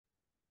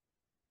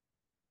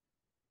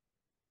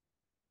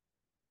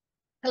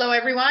Hello,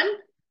 everyone.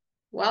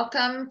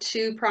 Welcome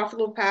to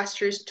Profitable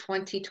Pastures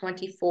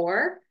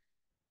 2024.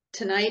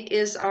 Tonight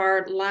is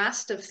our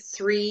last of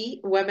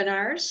three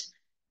webinars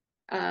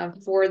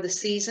for the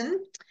season.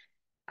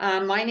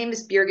 My name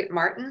is Birgit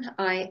Martin.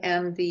 I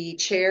am the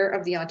chair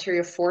of the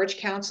Ontario Forage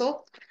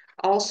Council.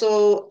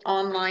 Also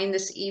online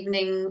this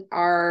evening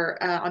are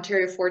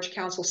Ontario Forage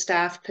Council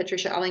staff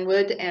Patricia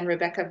Ellingwood and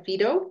Rebecca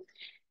Vito.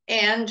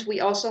 And we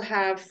also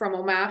have from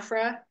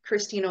OMAFRA,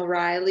 Christine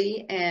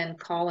O'Reilly and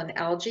Colin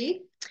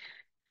Algie.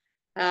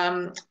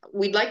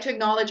 We'd like to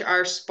acknowledge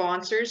our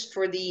sponsors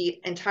for the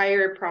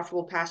entire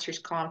Profitable Pastures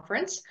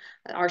Conference.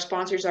 Our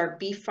sponsors are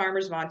Beef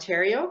Farmers of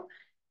Ontario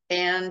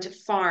and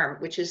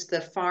FARM, which is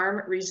the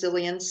Farm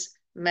Resilience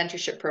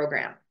Mentorship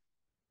Program.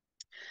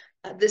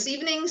 This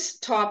evening's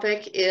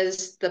topic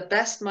is the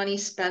best money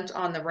spent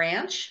on the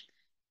ranch,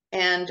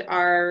 and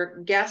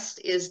our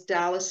guest is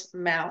Dallas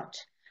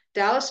Mount.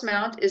 Dallas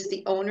Mount is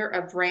the owner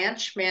of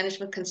Ranch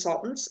Management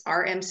Consultants,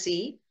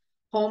 RMC,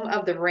 home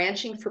of the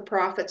Ranching for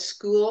Profit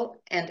School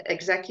and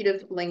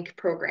Executive Link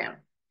program.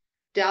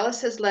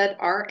 Dallas has led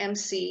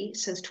RMC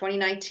since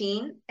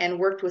 2019 and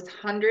worked with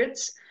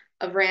hundreds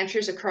of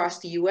ranchers across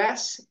the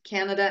US,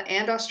 Canada,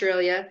 and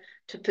Australia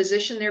to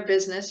position their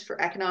business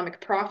for economic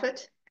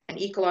profit and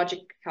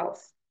ecologic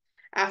health.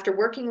 After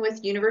working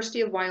with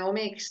University of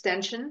Wyoming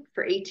Extension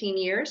for 18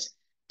 years,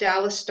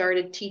 Dallas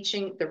started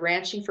teaching the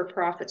Ranching for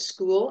Profit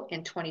School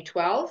in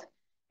 2012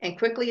 and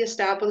quickly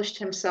established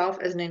himself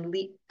as an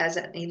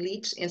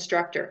elite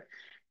instructor.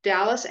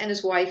 Dallas and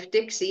his wife,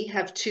 Dixie,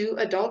 have two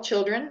adult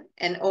children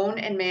and own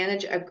and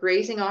manage a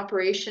grazing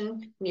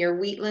operation near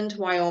Wheatland,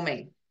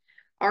 Wyoming.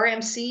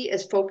 RMC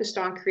is focused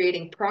on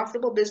creating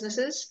profitable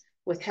businesses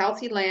with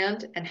healthy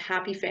land and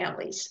happy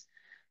families.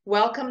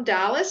 Welcome,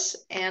 Dallas,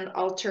 and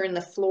I'll turn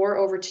the floor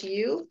over to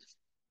you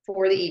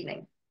for the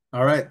evening.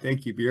 All right.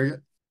 Thank you,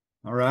 Birgit.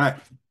 All right.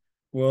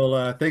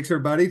 Well, thanks,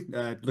 everybody.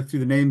 Look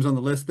through the names on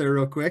the list there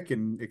real quick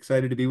and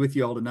excited to be with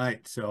you all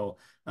tonight. So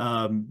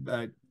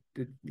I'd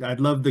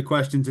love the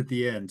questions at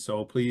the end.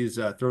 So please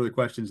throw the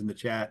questions in the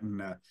chat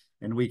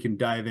and we can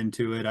dive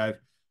into it.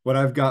 What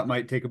I've got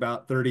might take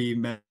about 40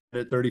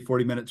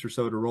 minutes or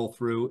so to roll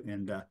through,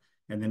 and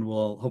then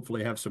we'll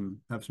hopefully have some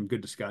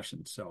good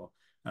discussions. So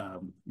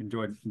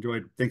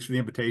enjoyed. Thanks for the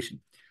invitation.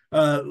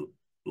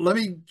 Let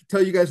me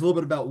tell you guys a little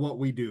bit about what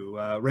we do.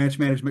 Ranch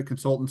Management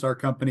Consultants, our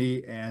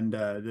company, and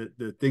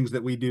the things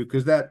that we do,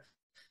 because that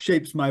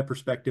shapes my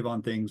perspective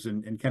on things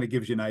and kind of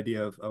gives you an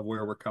idea of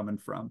where we're coming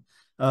from.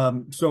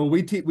 So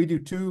we do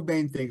two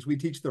main things. We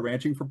teach the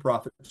Ranching for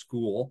Profit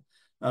School,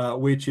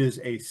 which is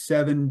a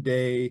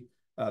 7-day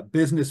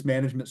business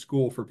management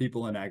school for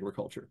people in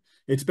agriculture.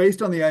 It's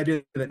based on the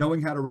idea that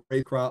knowing how to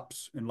raise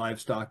crops and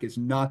livestock is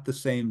not the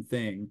same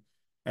thing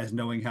as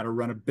knowing how to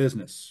run a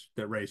business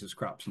that raises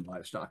crops and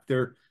livestock.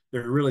 They're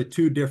really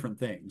two different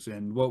things.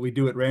 And what we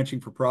do at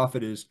Ranching for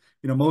Profit is,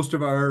 most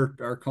of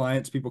our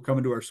clients, people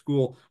coming to our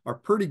school, are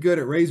pretty good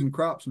at raising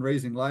crops and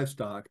raising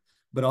livestock,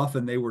 but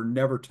often they were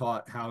never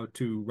taught how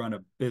to run a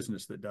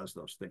business that does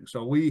those things.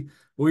 So we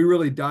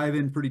really dive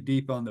in pretty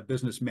deep on the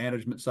business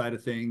management side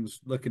of things,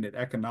 looking at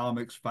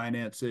economics,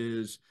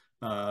 finances,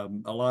 a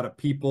lot of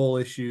people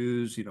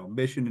issues,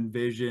 mission and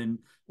vision,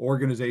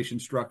 organization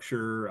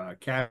structure,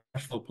 cash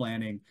flow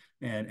planning,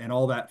 and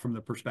all that from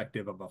the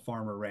perspective of a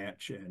farmer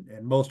ranch.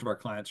 And most of our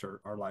clients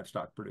are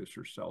livestock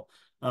producers. So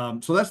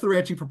that's the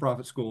Ranching for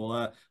Profit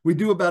School. We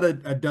do about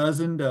a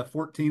dozen to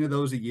 14 of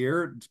those a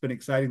year. It's been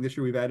exciting. This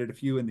year we've added a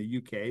few in the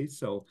UK.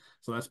 So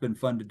that's been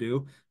fun to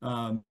do.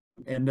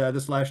 And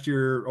this last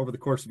year, over the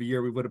course of a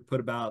year, we would have put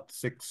about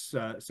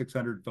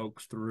 600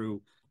 folks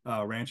through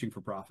Ranching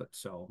for Profit.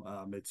 So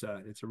it's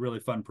a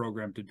really fun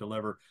program to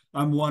deliver.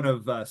 I'm one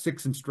of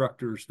 6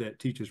 instructors that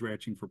teaches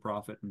Ranching for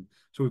Profit, and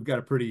so we've got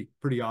a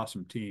pretty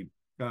awesome team.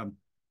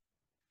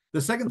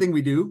 The second thing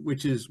we do,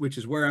 which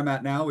is where I'm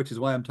at now, which is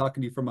why I'm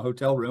talking to you from a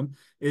hotel room,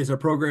 is a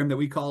program that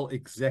we call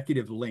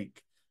Executive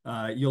Link.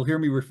 You'll hear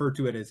me refer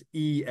to it as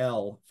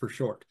EL for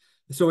short.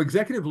 So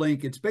Executive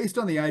Link, it's based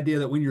on the idea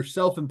that when you're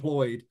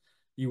self-employed,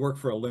 you work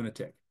for a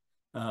lunatic.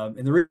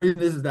 And the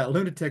reason is that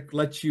lunatic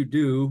lets you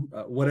do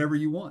whatever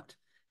you want.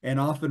 And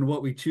often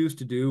what we choose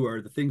to do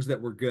are the things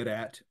that we're good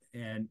at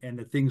and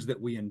the things that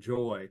we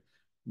enjoy,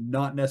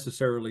 not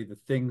necessarily the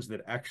things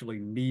that actually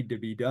need to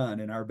be done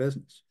in our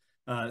business.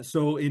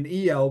 So in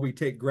EL, we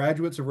take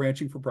graduates of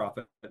Ranching for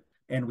Profit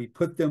and we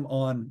put them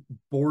on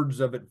boards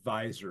of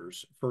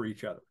advisors for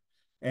each other.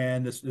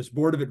 And this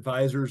board of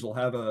advisors will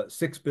have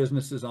 6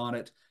 businesses on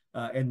it,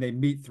 and they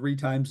meet 3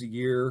 times a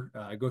year,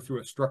 go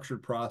through a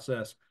structured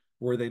process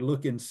where they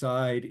look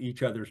inside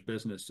each other's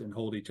business and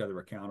hold each other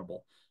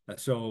accountable.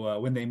 So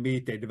when they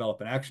meet, they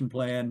develop an action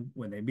plan.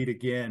 When they meet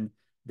again,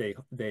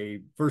 they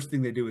first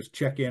thing they do is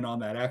check in on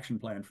that action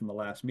plan from the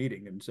last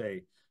meeting and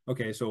say,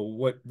 okay,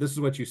 so this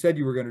is what you said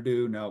you were going to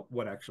do. Now,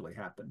 what actually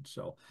happened?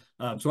 So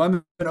I'm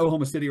in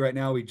Oklahoma City right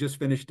now. We just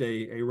finished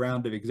a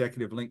round of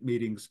Executive Link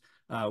meetings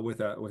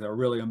with a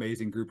really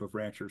amazing group of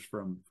ranchers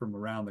from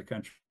around the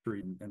country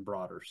and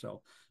broader.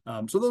 So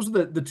those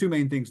are the 2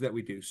 main things that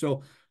we do.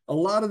 So a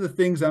lot of the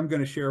things I'm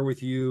going to share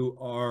with you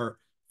are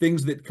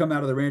things that come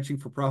out of the Ranching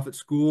for Profit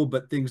School,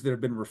 but things that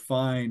have been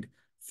refined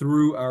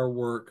through our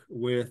work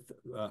with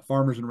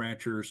farmers and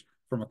ranchers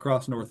from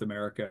across North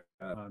America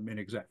in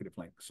Executive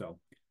Link. So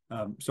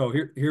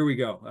here we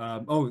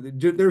go.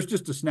 There's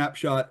just a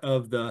snapshot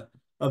of the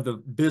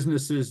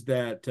businesses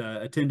that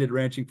attended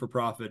Ranching for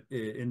Profit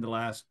in the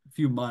last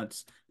few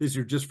months. These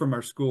are just from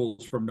our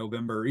schools from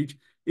November.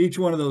 Each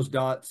one of those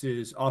dots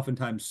is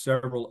oftentimes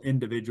several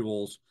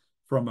individuals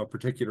from a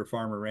particular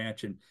farm or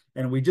ranch.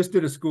 And we just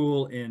did a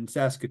school in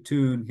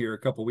Saskatoon here a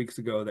couple of weeks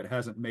ago that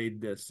hasn't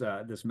made this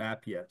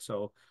map yet.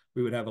 So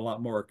we would have a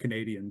lot more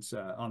Canadians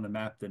on the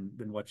map than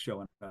what's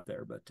showing up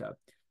there.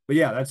 But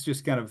yeah, that's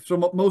just kind of,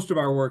 so most of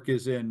our work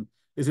is in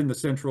the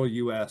central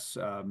U.S.,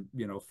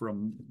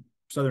 from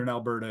southern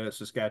Alberta,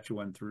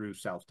 Saskatchewan through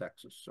South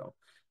Texas. So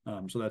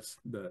that's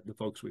the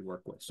folks we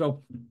work with.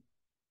 So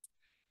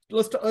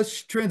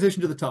let's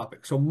transition to the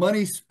topic. So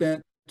money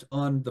spent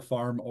on the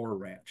farm or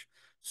ranch.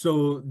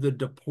 So the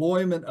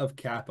deployment of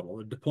capital,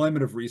 the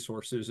deployment of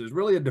resources is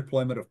really a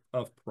deployment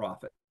of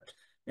profit.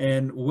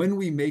 And when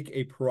we make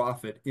a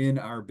profit in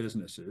our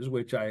businesses,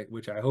 which I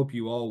hope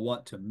you all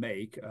want to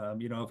make,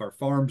 if our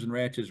farms and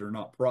ranches are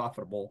not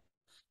profitable,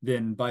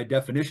 then by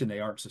definition they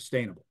aren't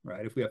sustainable,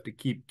 right? If we have to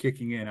keep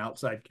kicking in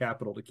outside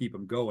capital to keep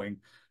them going,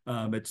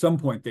 at some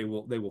point they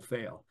will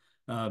fail.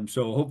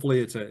 So hopefully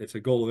it's a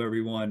goal of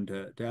everyone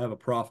to have a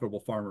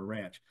profitable farm or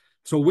ranch.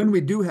 So when we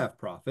do have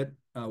profit,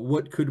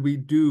 what could we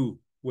do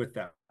with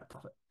that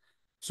profit?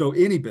 So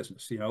any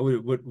business,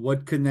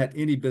 what can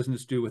any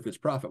business do with its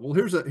profit? Well,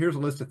 here's a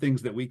list of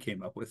things that we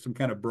came up with, some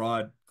kind of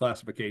broad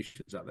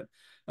classifications of it.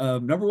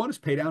 Number one is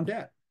pay down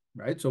debt,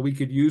 right? So we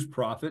could use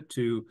profit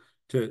to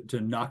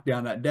knock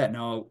down that debt.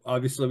 Now,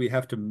 obviously, we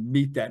have to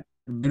meet that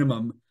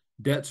minimum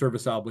debt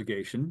service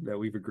obligation that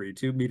we've agreed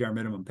to, meet our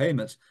minimum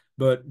payments,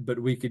 but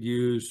we could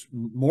use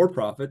more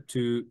profit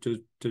to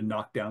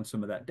knock down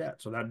some of that debt.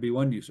 So that'd be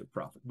one use of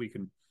profit. We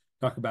can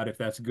talk about if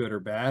that's good or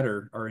bad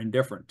or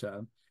indifferent.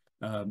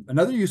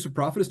 Another use of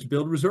profit is to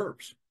build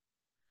reserves,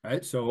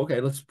 right? So, okay,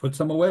 let's put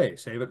some away,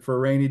 save it for a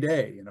rainy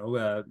day,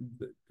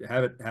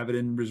 have it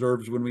in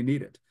reserves when we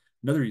need it.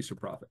 Another use of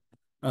profit.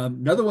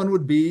 Another one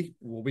would be,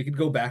 well, we could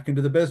go back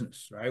into the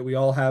business, right? We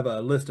all have a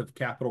list of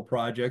capital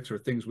projects or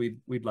things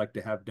we'd like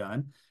to have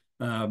done.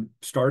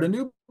 Start a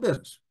new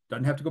business.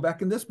 Doesn't have to go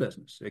back in this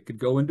business. It could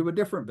go into a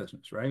different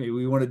business, right? Maybe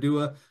we want to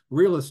do a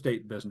real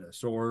estate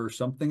business or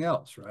something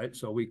else, right?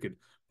 So we could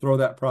throw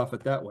that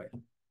profit that way.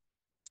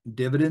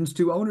 Dividends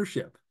to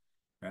ownership,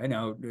 right?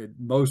 Now,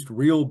 most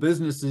real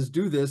businesses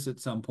do this at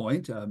some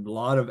point. A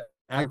lot of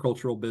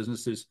agricultural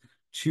businesses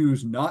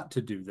choose not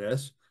to do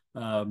this.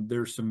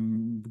 There's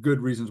some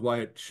good reasons why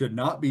it should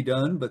not be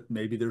done, but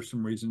maybe there's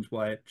some reasons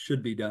why it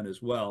should be done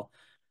as well.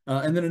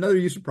 And then another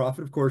use of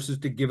profit, of course, is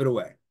to give it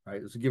away,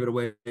 right? Is to give it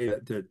away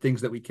to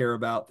things that we care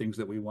about, things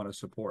that we want to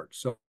support.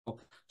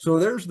 So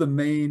there's the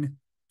main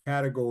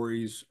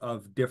categories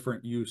of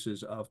different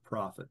uses of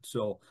profit.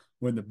 So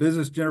when the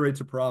business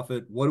generates a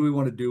profit, what do we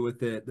want to do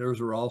with it?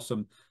 Those are all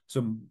some,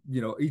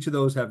 each of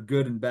those have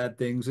good and bad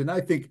things. And I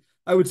think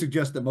I would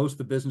suggest that most of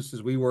the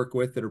businesses we work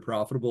with that are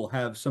profitable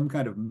have some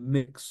kind of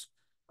mix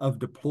of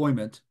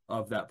deployment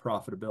of that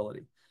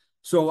profitability.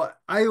 So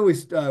I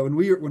always,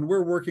 when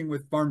we're working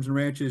with farms and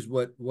ranches,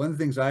 one of the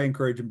things I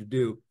encourage them to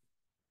do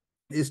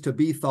is to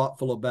be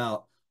thoughtful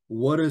about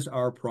what is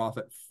our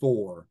profit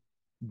for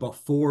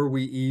before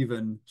we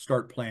even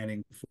start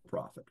planning for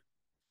profit.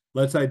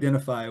 Let's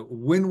identify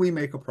when we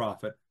make a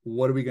profit,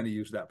 what are we going to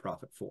use that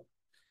profit for?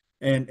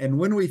 And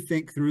when we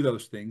think through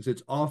those things,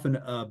 it's often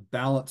a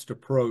balanced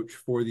approach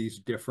for these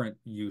different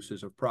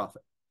uses of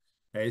profit.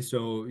 Okay,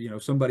 so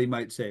somebody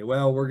might say,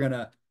 well, we're going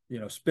to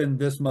spend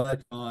this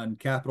much on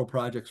capital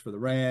projects for the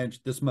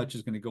ranch, this much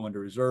is going to go into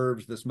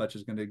reserves, this much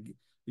is going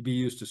to be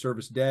used to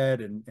service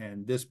debt,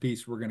 and this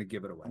piece we're going to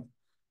give it away.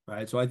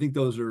 Right. So I think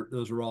those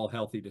are all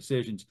healthy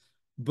decisions.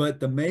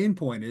 But the main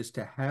point is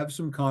to have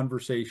some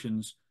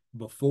conversations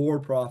before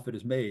profit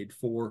is made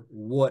for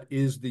what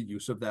is the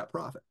use of that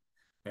profit.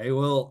 Okay,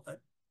 well,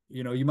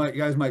 you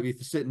guys might be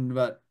sitting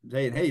about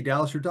saying, hey,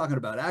 Dallas, you're talking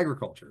about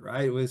agriculture,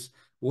 right? It was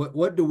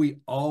what do we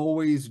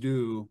always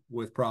do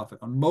with profit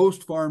on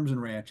most farms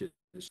and ranches?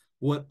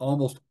 What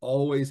almost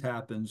always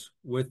happens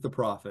with the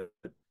profit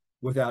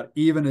without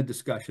even a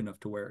discussion of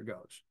to where it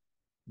goes.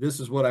 This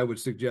is what I would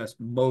suggest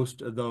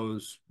most of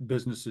those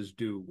businesses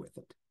do with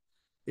it.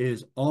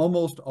 Is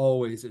almost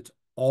always, it's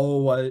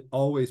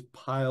always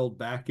piled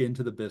back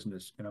into the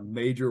business in a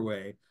major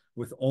way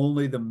with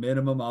only the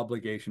minimum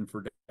obligation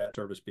for debt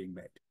service being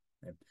made.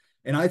 Okay?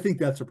 And I think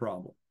that's a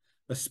problem,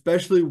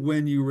 especially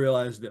when you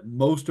realize that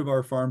most of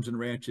our farms and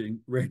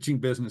ranching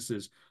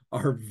businesses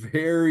are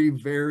very,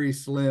 very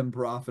slim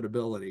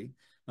profitability.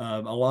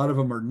 A lot of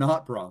them are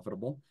not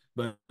profitable,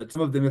 but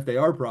some of them, if they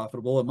are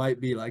profitable, it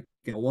might be like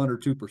in a 1 or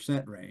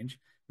 2% range,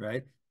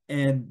 right?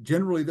 And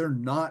generally, they're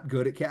not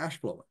good at cash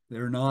flowing.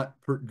 They're not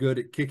good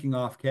at kicking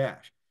off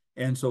cash.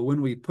 And so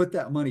when we put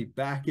that money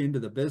back into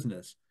the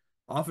business,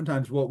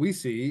 oftentimes what we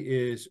see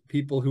is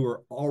people who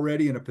are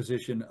already in a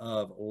position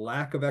of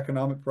lack of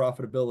economic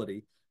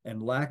profitability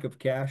and lack of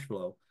cash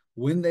flow.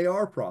 When they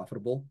are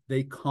profitable,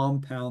 they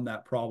compound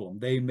that problem.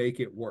 They make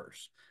it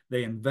worse.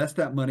 They invest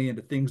that money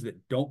into things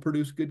that don't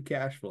produce good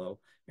cash flow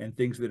and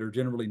things that are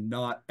generally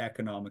not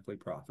economically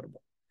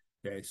profitable.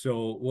 Okay,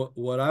 so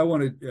what I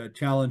want to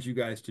challenge you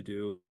guys to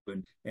do,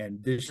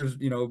 and this is,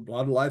 a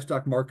lot of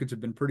livestock markets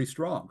have been pretty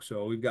strong.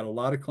 So we've got a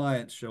lot of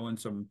clients showing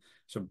some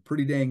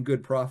pretty dang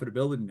good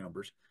profitability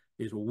numbers,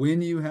 is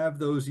when you have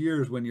those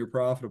years when you're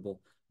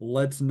profitable,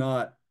 let's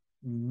not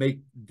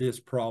make this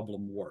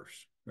problem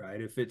worse,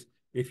 right?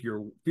 If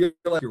you feel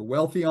like you're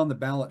wealthy on the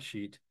balance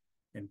sheet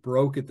and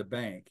broke at the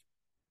bank,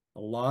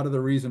 a lot of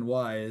the reason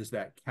why is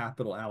that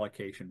capital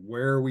allocation.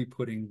 Where are we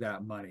putting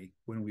that money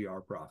when we are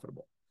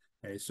profitable?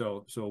 Okay,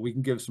 so we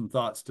can give some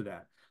thoughts to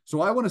that. So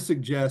I want to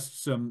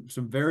suggest some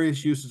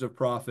various uses of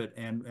profit,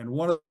 and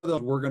one of those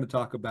we're going to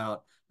talk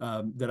about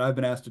that I've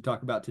been asked to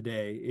talk about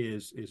today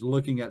is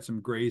looking at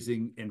some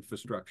grazing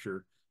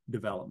infrastructure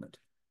development,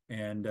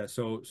 and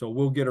so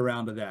we'll get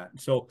around to that.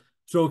 So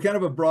kind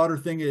of a broader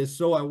thing is,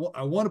 so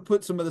I want to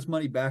put some of this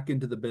money back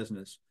into the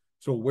business.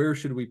 So where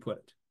should we put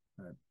it?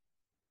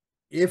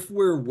 If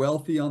we're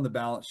wealthy on the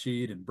balance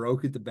sheet and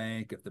broke at the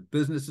bank, if the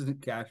business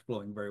isn't cash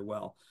flowing very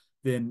well,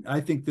 then I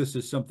think this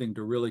is something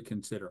to really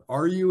consider.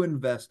 Are you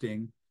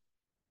investing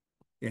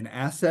in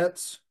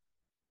assets,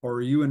 or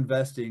are you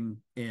investing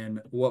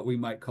in what we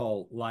might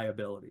call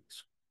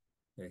liabilities?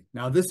 Okay.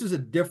 Now, this is a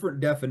different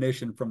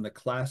definition from the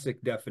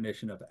classic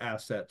definition of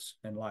assets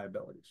and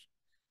liabilities,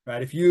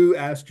 right? If you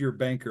asked your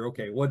banker,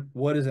 okay,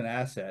 what is an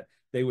asset?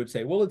 They would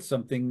say, well, it's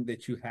something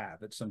that you have.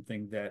 It's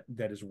something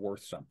that is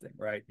worth something,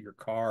 right? Your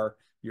car,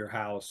 your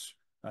house,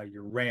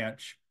 your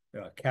ranch,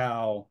 a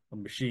cow, a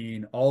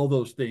machine, all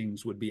those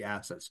things would be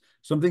assets,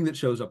 something that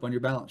shows up on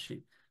your balance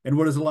sheet. And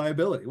what is a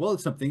liability? Well,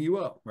 it's something you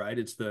owe, right?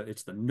 It's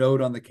the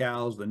note on the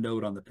cows, the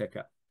note on the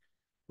pickup.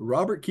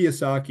 Robert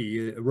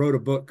Kiyosaki wrote a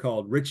book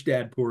called Rich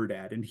Dad, Poor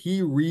Dad, and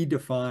he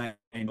redefined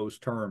those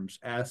terms,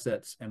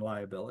 assets and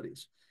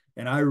liabilities.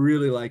 And I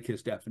really like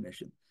his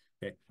definition.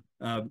 Okay.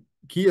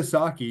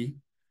 Kiyosaki,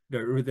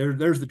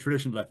 there's the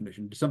traditional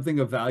definition,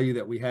 something of value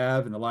that we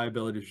have, and the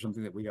liabilities are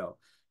something that we owe.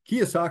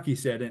 Kiyosaki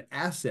said an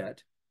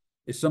asset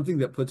is something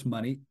that puts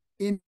money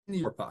in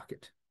your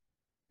pocket,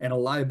 and a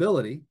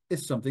liability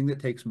is something that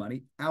takes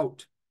money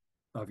out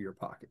of your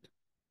pocket.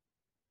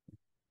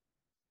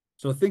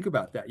 So think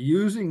about that.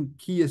 Using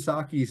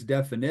Kiyosaki's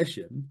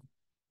definition,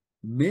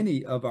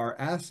 many of our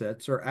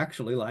assets are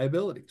actually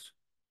liabilities.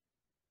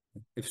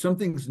 If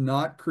something's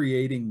not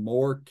creating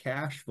more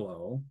cash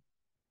flow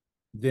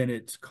than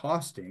it's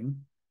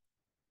costing,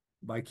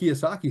 by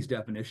Kiyosaki's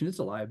definition, it's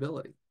a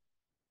liability.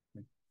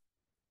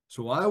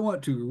 So I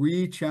want to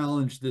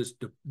re-challenge this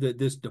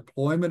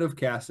deployment of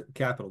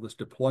capital, this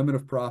deployment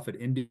of profit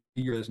into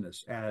your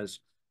business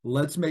as,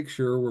 let's make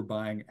sure we're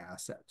buying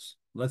assets.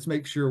 Let's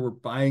make sure we're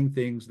buying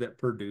things that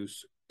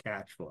produce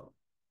cash flow,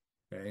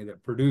 okay,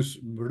 that produce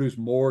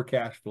more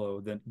cash flow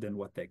than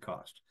what they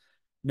cost.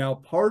 Now,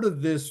 part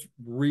of this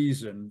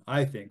reason,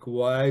 I think,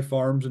 why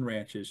farms and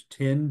ranches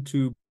tend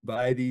to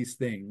buy these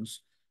things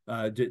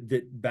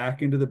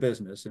back into the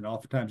business, and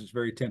oftentimes it's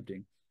very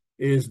tempting,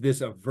 is this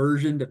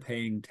aversion to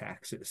paying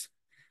taxes,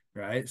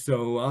 right?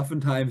 So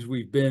oftentimes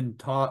we've been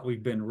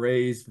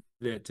raised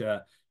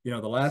that,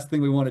 the last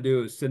thing we want to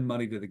do is send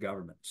money to the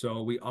government.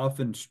 So we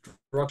often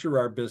structure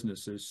our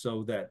businesses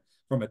so that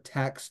from a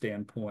tax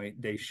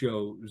standpoint, they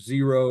show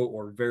zero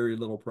or very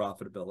little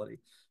profitability.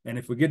 And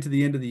if we get to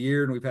the end of the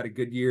year and we've had a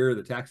good year,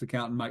 the tax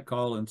accountant might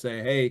call and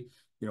say, hey,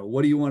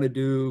 what do you want to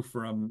do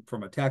from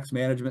a tax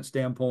management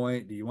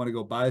standpoint? Do you want to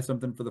go buy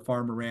something for the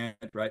farm or ranch,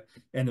 right?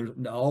 And there's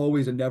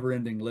always a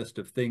never-ending list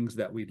of things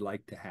that we'd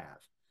like to have.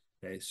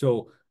 Okay,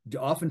 so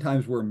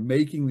oftentimes we're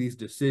making these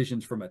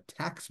decisions from a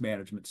tax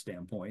management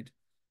standpoint,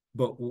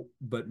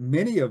 but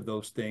many of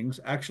those things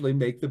actually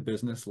make the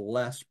business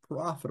less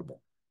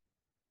profitable.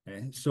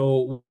 Okay,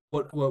 so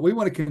what we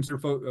want to consider,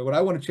 what I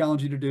want to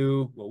challenge you to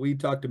do, what we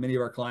talk to many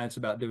of our clients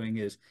about doing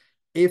is,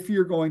 if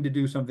you're going to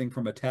do something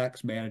from a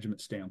tax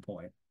management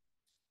standpoint,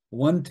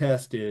 one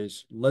test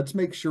is, let's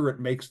make sure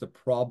it makes the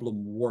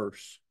problem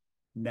worse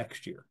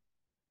next year.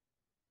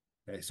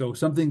 Okay, so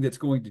something that's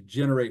going to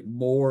generate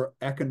more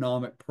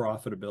economic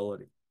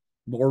profitability,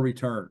 more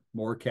return,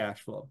 more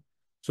cash flow,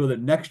 so that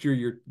next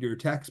year your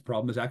tax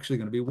problem is actually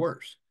going to be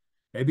worse.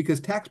 Okay, because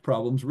tax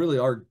problems really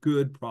are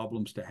good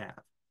problems to have.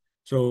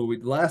 So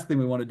the last thing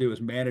we want to do is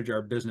manage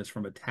our business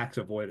from a tax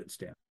avoidance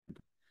standpoint.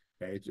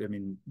 Okay, I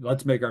mean,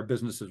 let's make our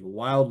businesses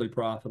wildly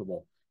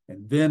profitable,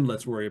 and then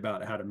let's worry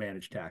about how to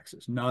manage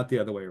taxes, not the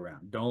other way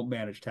around. Don't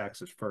manage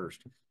taxes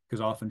first, because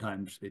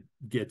oftentimes it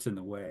gets in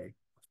the way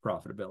of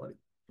profitability.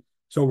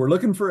 So we're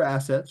looking for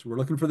assets. We're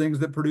looking for things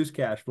that produce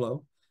cash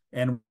flow,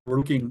 and we're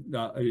looking,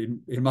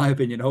 in my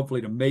opinion,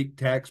 hopefully to make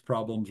tax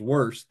problems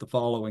worse the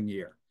following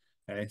year.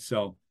 Okay,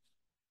 so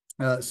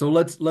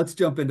let's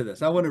jump into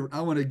this. I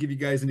want to give you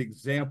guys an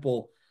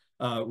example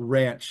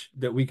ranch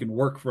that we can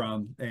work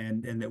from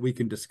and that we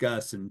can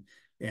discuss, and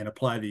and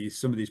apply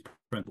some of these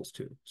principles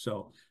too.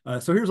 So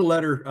here's a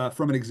letter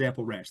from an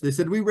example ranch. They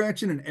said, we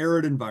ranch in an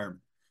arid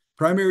environment.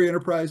 Primary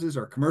enterprises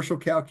are commercial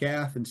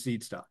cow-calf and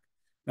seed stock.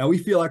 Now, we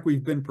feel like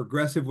we've been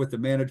progressive with the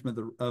management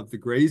of the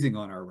grazing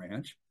on our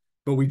ranch,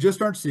 but we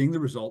just aren't seeing the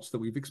results that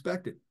we've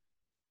expected.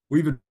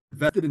 We've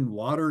invested in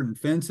water and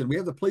fence, and we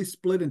have the place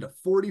split into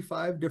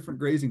 45 different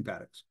grazing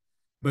paddocks.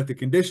 But the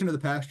condition of the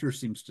pasture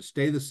seems to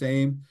stay the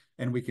same,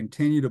 and we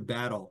continue to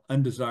battle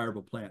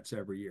undesirable plants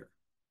every year.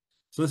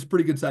 So this is a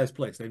pretty good sized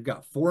place. They've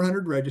got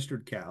 400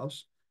 registered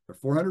cows, or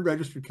 400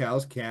 registered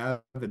cows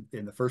calve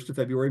in the 1st of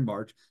February,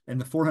 March, and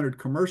the 400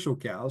 commercial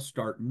cows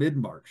start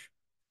mid-March.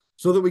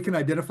 So that we can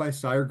identify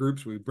sire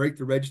groups, we break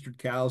the registered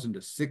cows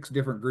into 6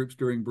 different groups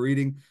during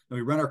breeding, and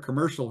we run our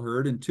commercial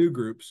herd in 2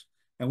 groups,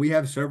 and we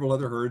have several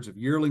other herds of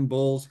yearling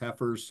bulls,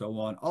 heifers, so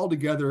on.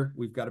 Altogether,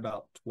 we've got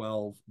about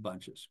 12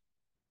 bunches.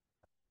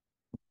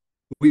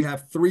 We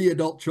have 3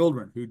 adult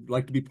children who'd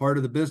like to be part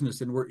of the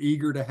business, and we're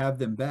eager to have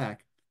them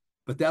back,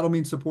 but that'll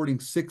mean supporting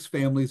 6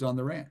 families on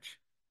the ranch.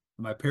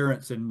 My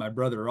parents and my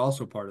brother are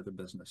also part of the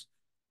business.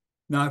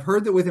 Now, I've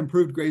heard that with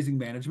improved grazing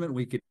management,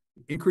 we could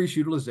increase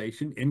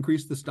utilization,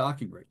 increase the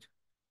stocking rate.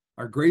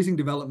 Our grazing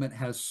development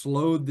has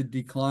slowed the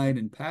decline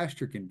in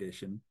pasture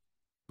condition,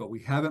 but we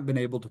haven't been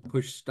able to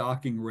push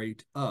stocking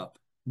rate up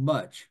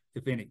much,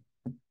 if any.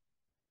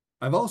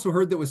 I've also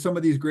heard that with some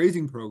of these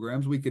grazing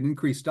programs, we can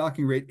increase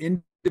stocking rate.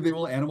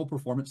 Individual animal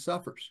performance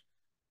suffers.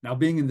 Now,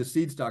 being in the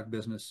seed stock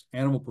business,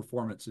 animal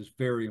performance is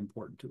very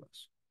important to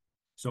us.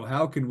 So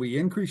how can we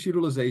increase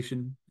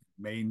utilization,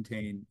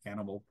 maintain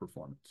animal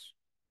performance?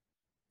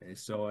 Okay,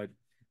 so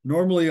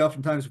normally,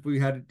 oftentimes, if we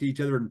had it to each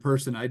other in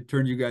person, I'd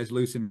turn you guys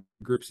loose in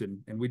groups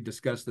and we'd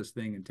discuss this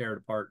thing and tear it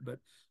apart. But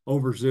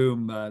over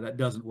Zoom, that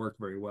doesn't work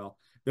very well.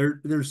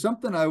 There's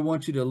something I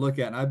want you to look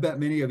at, and I bet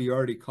many of you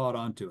already caught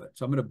on to it.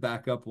 So I'm going to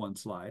back up one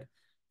slide.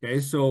 Okay,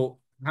 so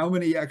how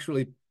many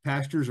actually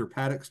pastures or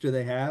paddocks do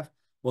they have?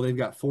 Well, they've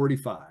got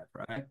 45,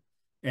 right?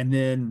 And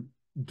then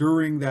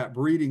during that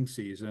breeding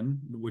season,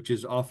 which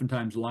is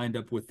oftentimes lined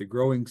up with the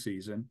growing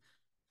season,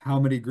 how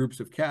many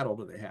groups of cattle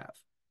do they have?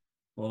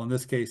 Well, in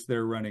this case,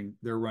 they're running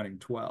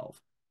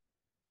 12.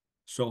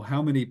 So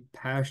how many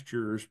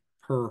pastures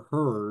per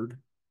herd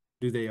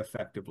do they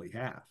effectively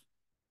have?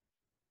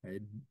 Okay,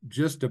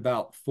 just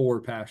about 4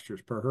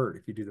 pastures per herd,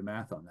 if you do the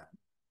math on that.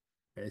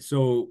 Okay,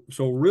 so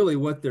really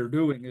what they're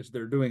doing is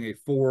they're doing a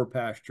 4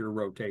 pasture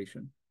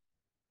rotation,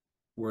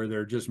 where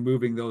they're just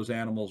moving those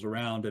animals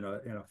around in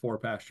a 4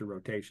 pasture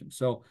rotation.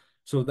 So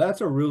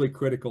that's a really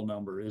critical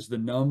number, is the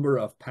number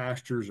of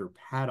pastures or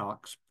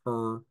paddocks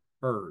per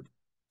herd.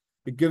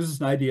 It gives us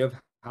an idea of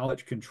how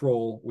much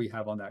control we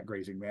have on that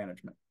grazing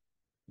management.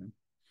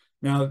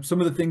 Now, some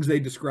of the things they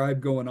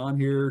describe going on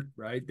here,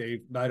 right?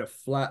 They might have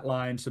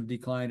flatlined some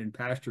decline in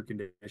pasture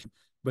condition,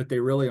 but they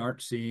really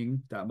aren't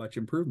seeing that much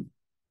improvement.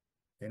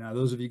 And now,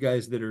 those of you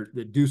guys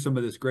that do some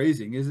of this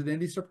grazing, is it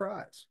any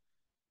surprise?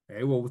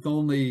 Okay, well, with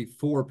only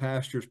 4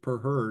 pastures per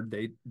herd,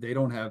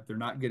 they're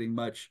not getting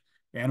much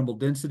animal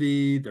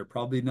density. They're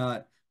probably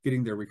not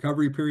getting their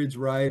recovery periods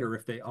right, or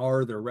if they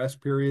are, their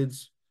rest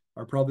periods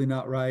are probably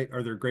not right,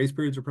 or their graze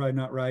periods are probably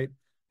not right.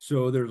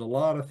 So there's a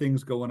lot of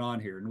things going on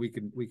here, and we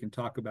can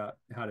talk about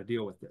how to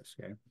deal with this.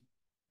 Okay,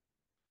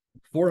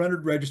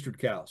 400 registered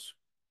cows,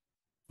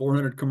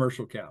 400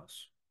 commercial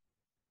cows.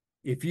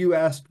 If you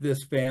asked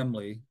this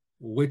family,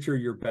 which are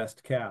your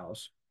best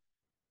cows,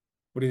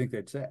 what do you think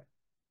they'd say?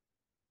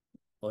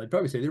 Well, they'd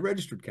probably say the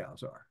registered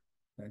cows are.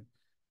 Okay?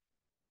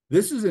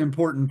 This is an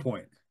important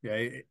point.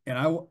 Okay, and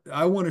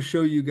I want to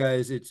show you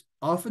guys, it's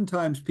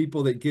oftentimes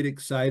people that get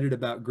excited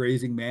about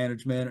grazing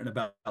management and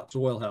about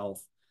soil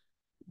health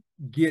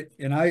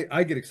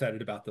I get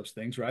excited about those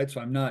things, right? So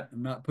I'm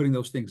not putting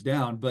those things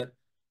down, but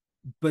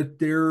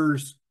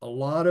there's a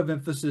lot of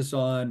emphasis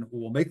on,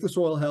 we'll make the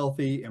soil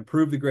healthy,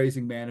 improve the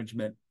grazing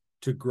management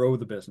to grow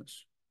the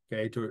business,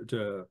 okay,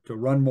 to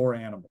run more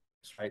animals,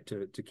 right,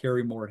 to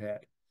carry more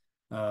head,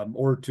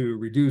 or to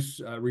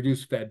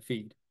reduce fed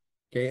feed,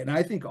 okay. And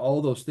I think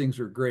all those things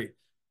are great,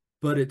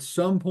 but at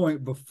some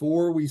point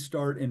before we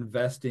start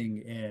investing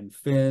in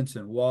fence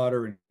and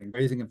water and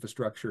grazing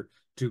infrastructure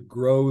to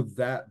grow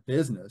that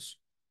business,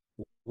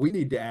 we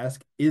need to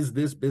ask, is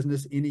this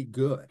business any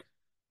good?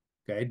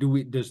 Okay,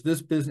 does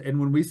this business, and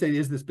when we say,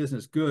 is this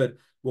business good,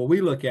 what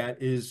we look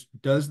at is,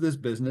 does this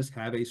business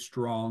have a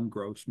strong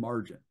gross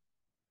margin,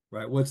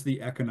 right? What's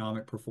the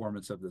economic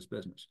performance of this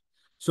business?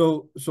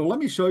 So let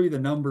me show you the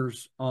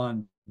numbers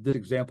on this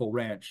example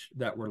ranch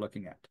that we're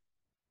looking at.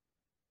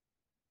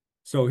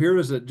 So here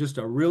is just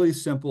a really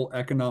simple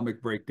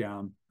economic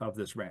breakdown of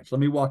this ranch. Let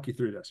me walk you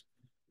through this.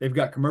 They've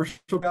got commercial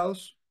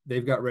cows,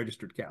 they've got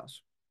registered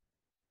cows.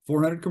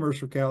 400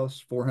 commercial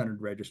cows,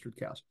 400 registered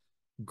cows.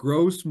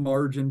 Gross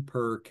margin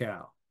per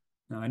cow.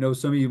 Now, I know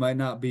some of you might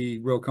not be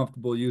real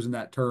comfortable using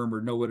that term or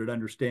know what it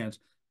understands.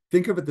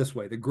 Think of it this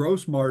way. The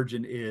gross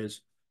margin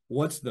is,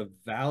 what's the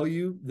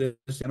value that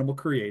this animal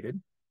created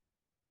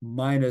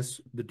minus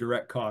the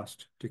direct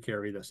cost to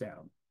carry this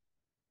animal.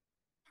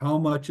 How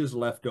much is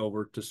left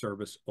over to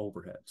service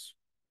overheads?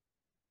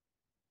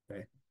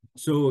 Okay.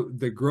 So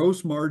the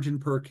gross margin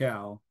per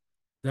cow,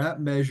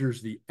 that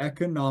measures the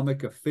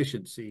economic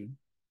efficiency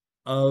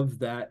of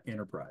that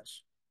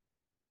enterprise.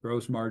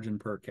 Gross margin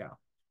per cow.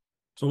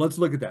 So let's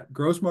look at that.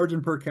 Gross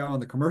margin per cow on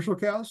the commercial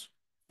cows,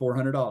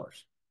 $400.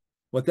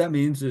 What that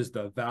means is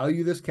the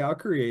value this cow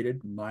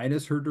created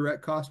minus her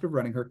direct cost of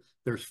running her,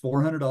 there's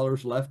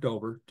 $400 left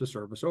over to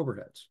service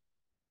overheads.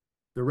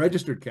 The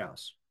registered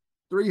cows,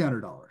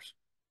 $300.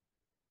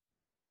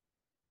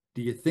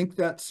 Do you think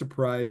that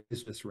surprised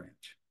this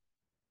ranch?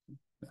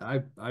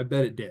 I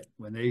bet it did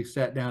when they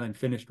sat down and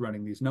finished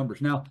running these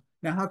numbers. Now,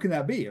 how can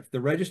that be? If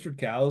the registered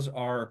cows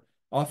are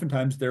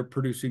oftentimes they're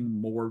producing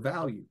more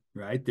value,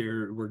 right?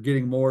 We're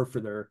getting more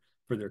for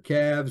their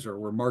calves, or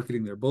we're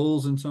marketing their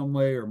bulls in some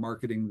way, or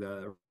marketing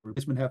the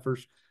replacement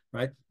heifers,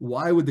 right?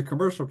 Why would the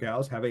commercial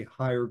cows have a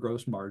higher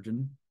gross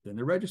margin than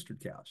the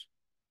registered cows?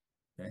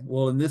 Okay.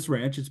 Well, in this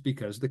ranch, it's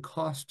because the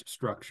cost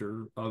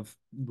structure of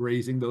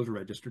raising those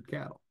registered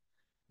cattle.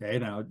 Okay,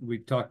 now we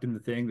talked in the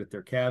thing that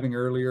they're calving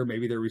earlier.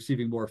 Maybe they're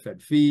receiving more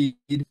fed feed.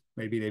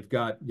 Maybe they've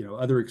got,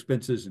 other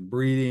expenses in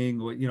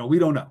breeding. We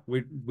don't know.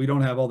 We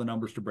don't have all the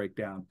numbers to break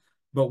down,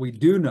 but we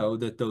do know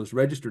that those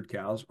registered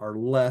cows are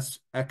less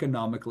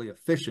economically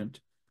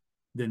efficient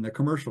than the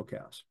commercial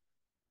cows.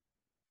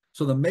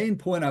 So the main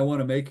point I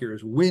want to make here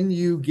is when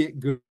you get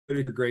good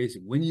at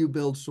grazing, when you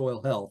build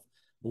soil health,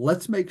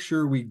 let's make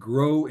sure we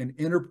grow an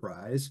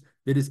enterprise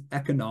that is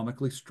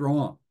economically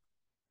strong.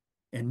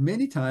 And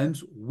many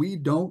times we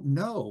don't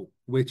know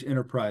which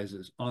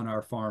enterprises on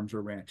our farms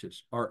or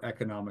ranches are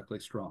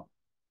economically strong.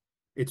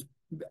 It's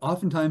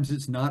oftentimes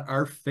it's not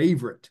our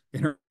favorite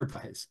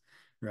enterprise,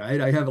 right?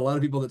 I have a lot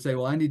of people that say,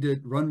 well, I need to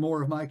run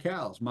more of my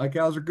cows. My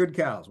cows are good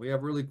cows. We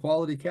have really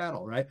quality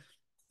cattle, right?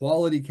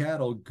 Quality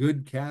cattle,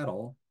 good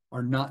cattle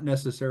are not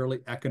necessarily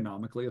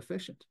economically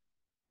efficient.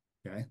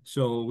 Okay.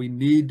 So we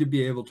need to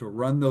be able to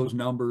run those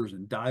numbers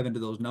and dive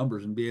into those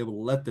numbers and be able to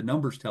let the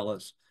numbers tell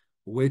us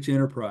which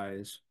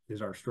enterprise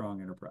is our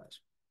strong enterprise.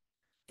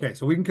 Okay,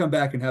 so we can come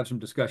back and have some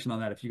discussion on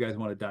that if you guys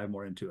want to dive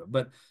more into it.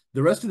 But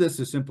the rest of this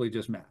is simply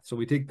just math. So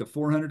we take the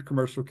 400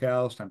 commercial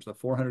cows times the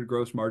 400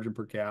 gross margin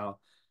per cow.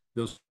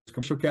 Those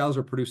commercial cows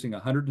are producing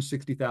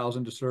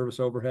 160,000 to service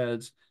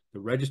overheads. The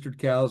registered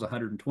cows,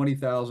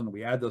 120,000.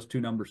 We add those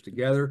two numbers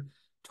together.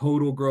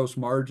 Total gross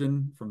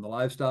margin from the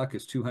livestock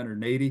is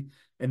 280.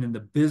 And then the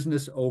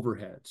business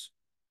overheads.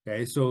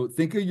 Okay, so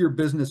think of your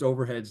business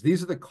overheads.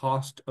 These are the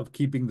cost of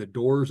keeping the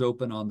doors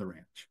open on the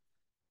ranch.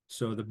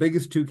 So the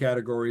biggest two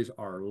categories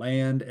are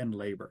land and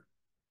labor.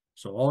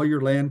 So all your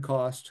land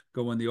costs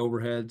go in the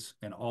overheads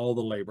and all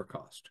the labor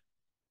cost.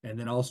 And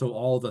then also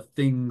all the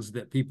things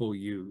that people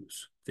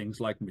use,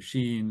 things like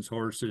machines,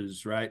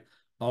 horses, right?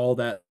 All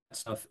that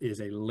stuff is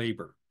a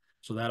labor.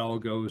 So that all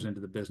goes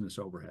into the business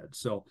overhead.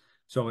 So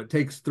it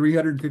takes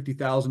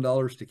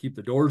 $350,000 to keep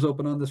the doors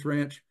open on this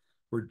ranch.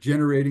 We're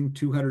generating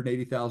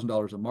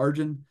 $280,000 of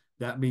margin.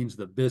 That means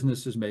the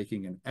business is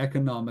making an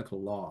economic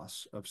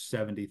loss of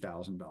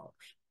 $70,000.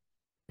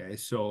 Okay,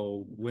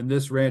 so when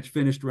this ranch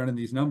finished running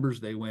these numbers,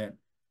 they went,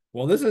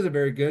 well, this isn't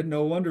very good.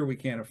 No wonder we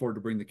can't afford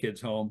to bring the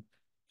kids home.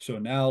 So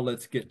now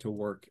let's get to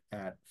work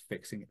at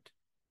fixing it.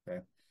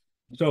 Okay,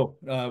 so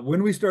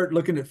when we start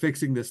looking at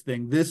fixing this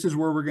thing, this is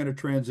where we're going to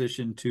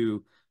transition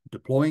to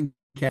deploying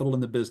capital in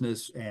the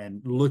business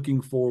and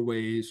looking for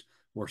ways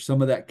where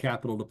some of that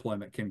capital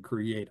deployment can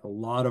create a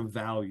lot of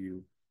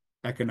value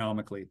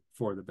economically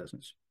for the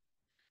business.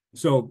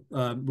 So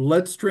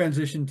let's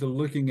transition to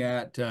looking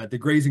at the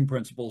grazing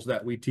principles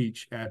that we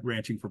teach at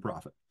Ranching for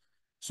Profit.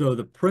 So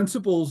the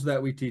principles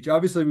that we teach,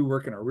 obviously we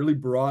work in a really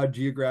broad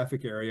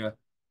geographic area.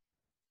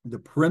 The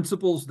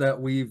principles that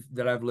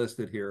I've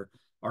listed here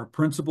are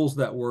principles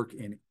that work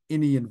in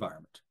any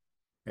environment.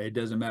 Okay? It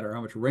doesn't matter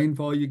how much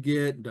rainfall you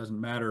get. It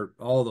doesn't matter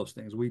all those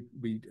things. We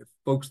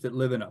folks that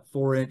live in a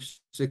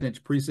 4-inch,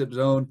 6-inch precip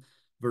zone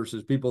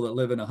versus people that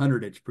live in a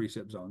 100-inch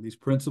precip zone. These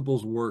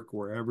principles work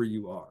wherever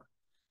you are.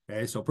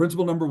 Okay, so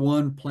principle number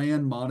 1,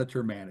 plan,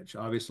 monitor, manage.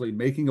 Obviously,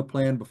 making a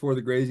plan before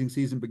the grazing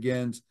season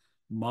begins,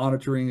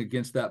 monitoring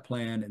against that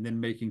plan, and then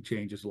making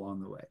changes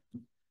along the way.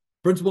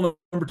 Principle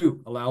number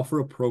 2, allow for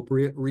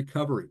appropriate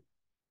recovery.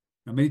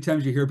 Now, many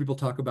times you hear people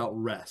talk about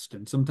rest,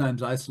 and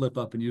sometimes I slip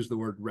up and use the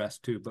word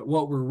rest too, but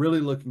what we're really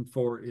looking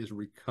for is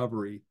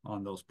recovery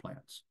on those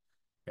plants.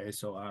 Okay,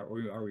 so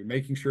are we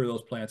making sure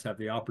those plants have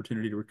the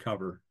opportunity to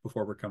recover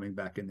before we're coming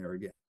back in there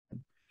again?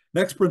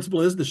 Next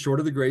principle is the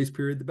shorter the graze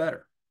period, the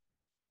better.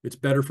 It's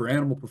better for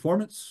animal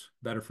performance,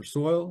 better for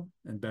soil,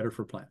 and better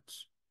for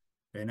plants.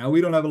 Okay, now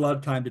we don't have a lot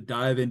of time to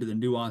dive into the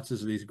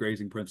nuances of these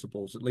grazing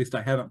principles. At least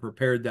I haven't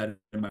prepared that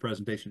in my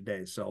presentation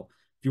today. So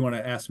if you want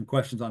to ask some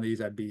questions on these,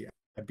 I'd be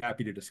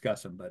happy to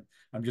discuss them, but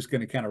I'm just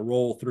going to kind of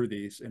roll through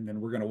these and then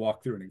we're going to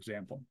walk through an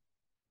example.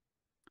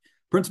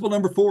 Principle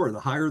number 4, the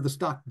higher the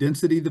stock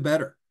density, the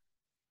better.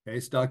 Okay,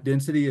 stock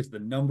density is the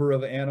number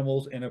of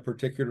animals in a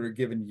particular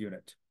given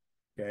unit.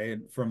 Okay,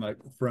 and from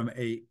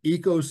a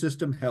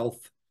ecosystem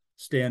health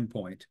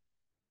standpoint,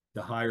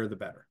 the higher the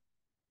better.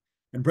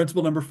 And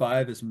principle number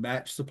 5 is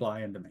match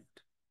supply and demand.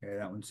 Okay,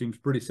 that one seems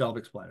pretty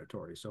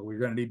self-explanatory. So we're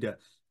going to need to,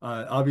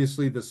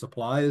 obviously the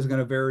supply is going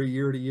to vary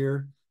year to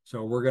year.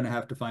 So we're going to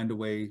have to find a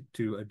way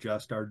to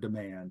adjust our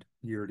demand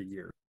year to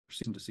year,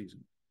 season to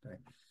season. Okay.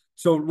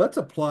 So let's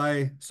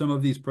apply some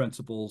of these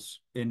principles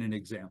in an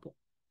example.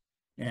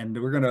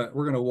 And we're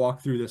gonna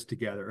walk through this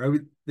together.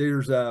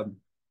 There's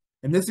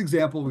in this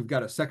example, we've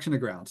got a section of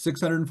ground,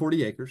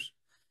 640 acres.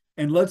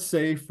 And let's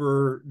say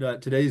for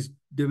today's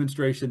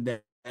demonstration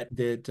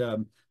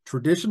that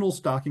traditional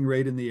stocking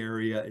rate in the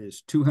area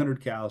is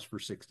 200 cows for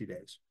 60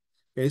 days.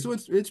 Okay, so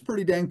it's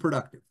pretty dang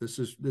productive. This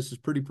is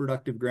pretty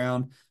productive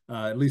ground.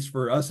 At least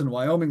for us in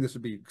Wyoming, this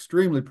would be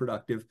extremely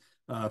productive.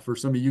 For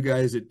some of you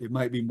guys, it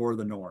might be more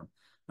the norm.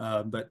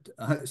 But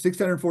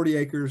 640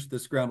 acres,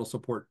 this ground will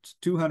support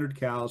 200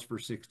 cows for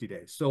 60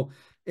 days. So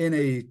in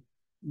a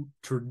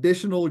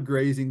traditional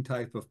grazing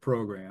type of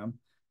program,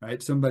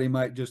 right, somebody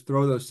might just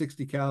throw those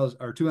 60 cows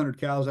or 200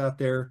 cows out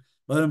there,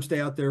 let them stay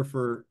out there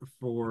for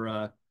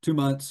 2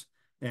 months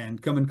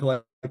and come and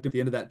collect at the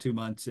end of that 2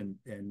 months and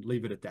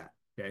leave it at that.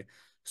 Okay.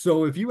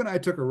 So if you and I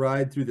took a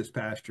ride through this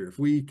pasture, if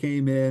we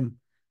came in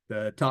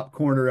the top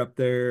corner up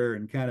there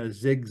and kind of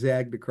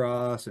zigzagged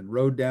across and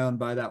rode down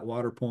by that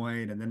water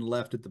point and then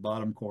left at the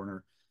bottom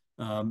corner.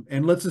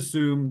 And let's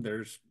assume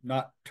there's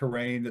not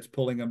terrain that's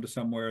pulling them to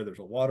somewhere. There's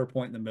a water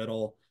point in the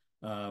middle.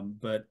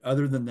 But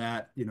other than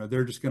that,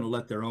 they're just going to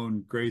let their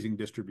own grazing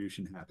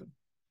distribution happen.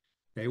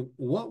 Okay,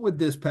 what would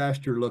this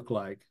pasture look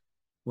like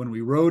when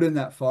we rode in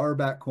that far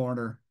back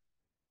corner,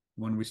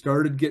 when we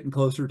started getting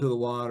closer to the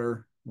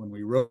water, when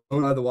we rode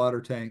out of the water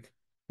tank,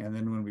 and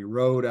then when we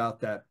rode out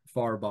that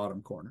far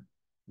bottom corner?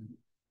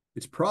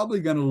 It's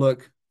probably going to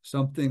look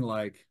something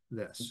like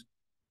this,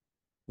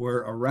 where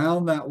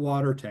around that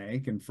water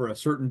tank and for a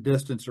certain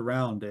distance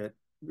around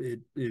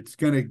it's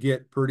going to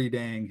get pretty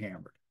dang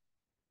hammered.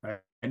 Right?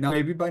 And now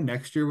maybe by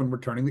next year when we're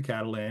turning the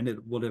cattle in,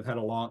 it would have had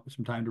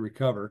some time to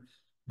recover.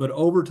 But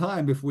over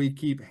time, if we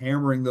keep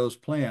hammering those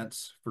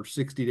plants for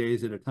 60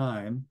 days at a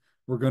time,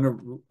 we're going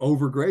to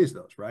overgraze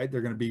those, right?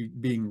 They're going to be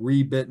being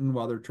rebitten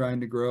while they're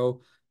trying to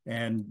grow,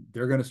 and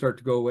they're going to start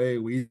to go away.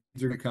 Weeds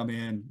are going to come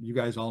in. You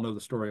guys all know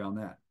the story on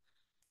that.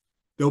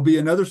 There'll be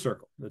another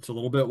circle that's a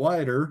little bit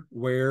wider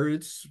where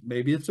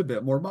maybe it's a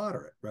bit more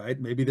moderate, right?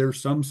 Maybe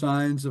there's some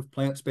signs of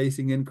plant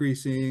spacing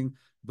increasing,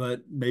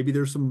 but maybe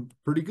there's some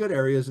pretty good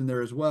areas in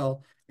there as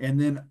well. And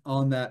then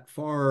on that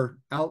far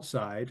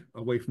outside,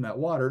 away from that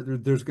water,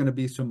 there's going to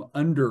be some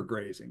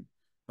undergrazing,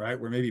 right?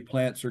 Where maybe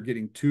plants are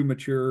getting too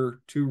mature,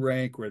 too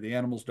rank, where the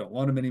animals don't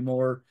want them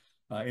anymore.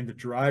 In the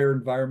drier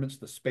environments,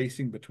 the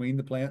spacing between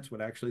the plants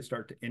would actually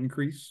start to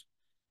increase.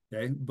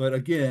 Okay, but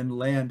again,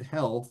 land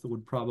health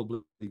would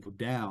probably go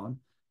down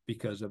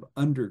because of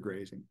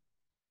undergrazing.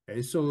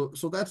 Okay, so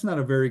that's not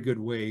a very good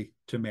way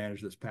to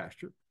manage this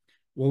pasture.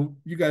 Well,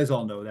 you guys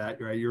all know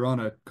that, right? You're on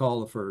a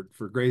call for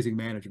grazing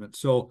management.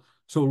 So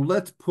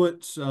let's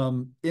put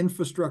some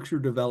infrastructure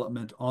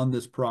development on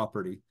this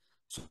property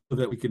so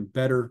that we can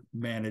better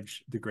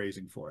manage the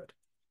grazing for it.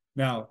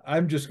 Now,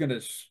 I'm just going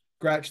to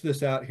scratch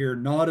this out here,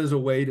 not as a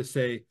way to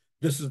say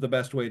this is the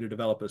best way to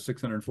develop a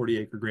 640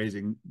 acre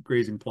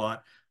grazing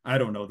plot. I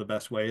don't know the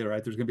best way,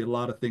 right? There's going to be a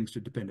lot of things to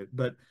depend it,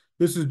 but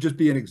this is just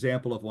be an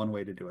example of one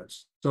way to do it.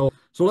 So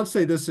let's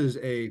say this is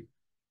a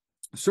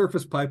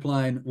surface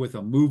pipeline with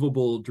a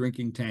movable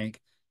drinking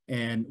tank,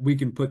 and we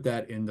can put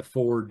that in the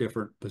 4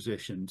 different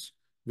positions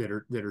that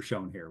are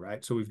shown here,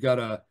 right? So we've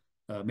got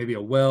maybe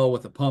a well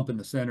with a pump in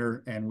the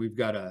center, and we've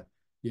got a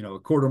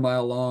 1/4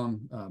 mile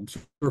long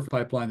surface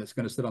pipeline that's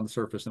going to sit on the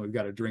surface, and we've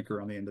got a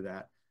drinker on the end of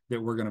that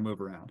we're going to move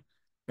around.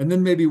 And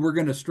then maybe we're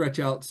going to stretch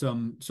out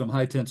some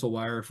high tensile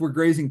wire. If we're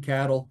grazing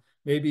cattle,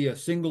 maybe a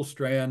single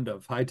strand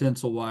of high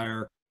tensile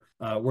wire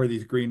where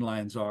these green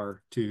lines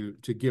are to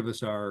give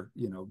us our,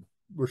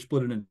 we're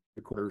split it into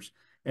quarters.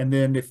 And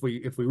then if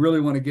we really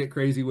want to get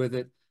crazy with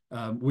it,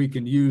 we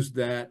can use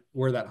that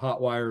where that hot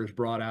wire is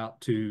brought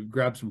out to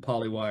grab some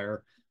poly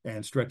wire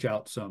and stretch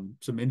out some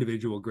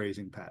individual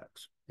grazing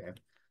paddocks. Okay.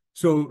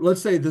 So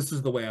let's say this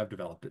is the way I've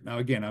developed it. Now,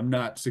 again, I'm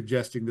not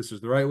suggesting this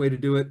is the right way to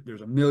do it.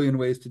 There's a million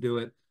ways to do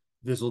it.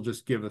 This will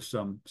just give us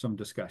some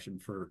discussion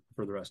for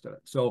the rest of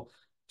it. So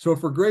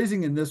if we're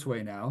grazing in this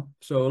way now,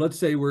 so let's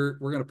say we're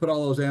going to put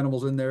all those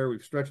animals in there.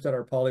 We've stretched out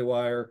our poly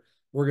wire.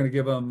 We're going to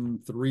give them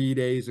 3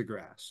 days of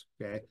grass.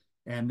 Okay.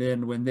 And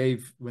then when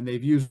they've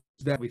used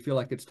that, we feel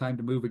like it's time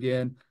to move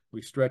again.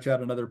 We stretch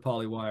out another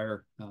poly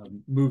wire,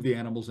 move the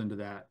animals into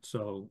that.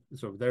 So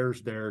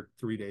there's their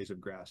 3 days of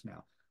grass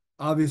now.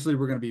 Obviously,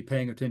 we're going to be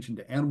paying attention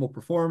to animal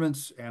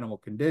performance, animal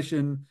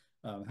condition,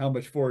 how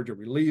much forage are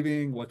we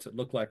leaving, what's it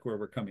look like where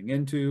we're coming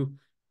into,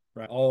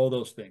 right? All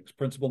those things.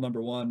 Principle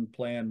number 1,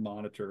 plan,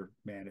 monitor,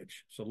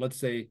 manage. So let's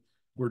say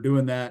we're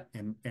doing that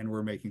and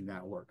we're making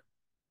that work.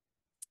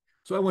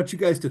 So I want you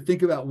guys to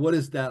think about what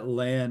is that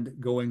land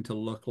going to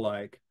look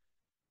like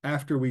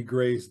after we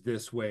graze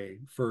this way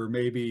for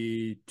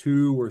maybe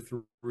 2 or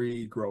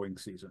 3 growing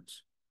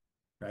seasons.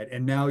 Right.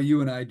 And now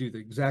you and I do the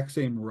exact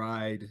same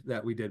ride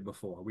that we did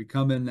before. We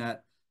come in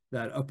that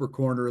upper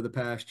corner of the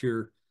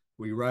pasture.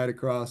 We ride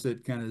across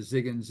it, kind of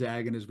zigging,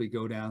 zagging as we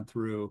go down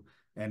through.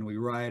 and we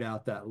ride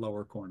out that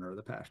lower corner of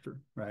the pasture,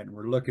 right? And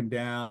we're looking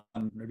down,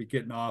 maybe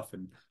getting off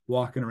and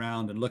walking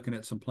around and looking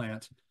at some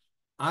plants.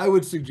 I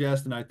would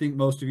suggest, and I think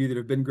most of you that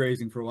have been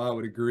grazing for a while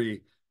would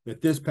agree,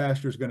 that this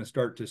pasture is going to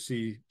start to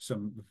see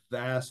some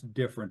vast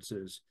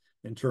differences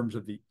in terms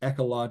of the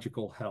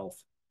ecological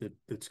health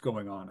that's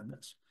going on in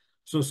this.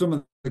 So some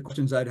of the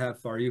questions I'd have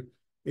for you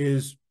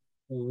is,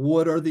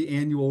 what are the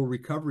annual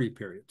recovery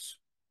periods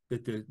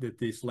that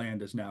this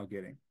land is now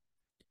getting?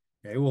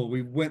 Okay, well,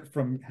 we went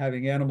from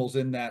having animals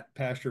in that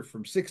pasture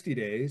from 60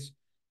 days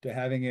to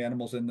having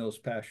animals in those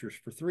pastures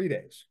for 3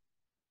 days,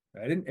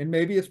 right? And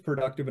maybe it's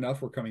productive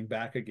enough, we're coming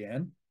back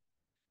again.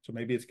 So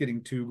maybe it's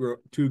getting two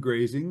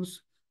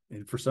grazings,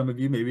 and for some of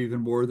you, maybe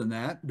even more than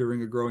that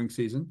during a growing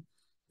season.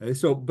 Okay,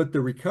 so, but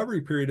the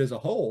recovery period as a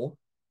whole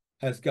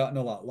has gotten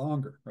a lot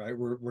longer, right?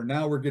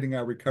 We're getting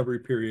our recovery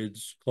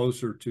periods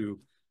closer to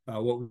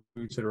what we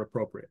consider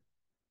appropriate.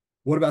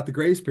 What about the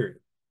graze period?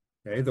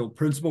 Okay, the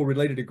principle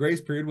related to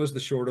grace period was the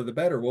shorter the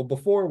better. Well,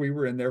 before we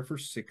were in there for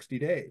 60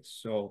 days.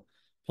 So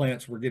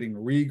plants were getting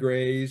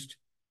regrazed,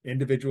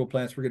 individual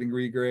plants were getting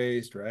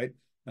regrazed, right?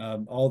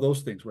 All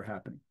those things were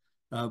happening.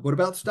 What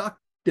about stock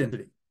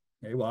density?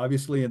 Okay, well,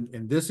 obviously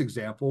in this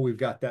example, we've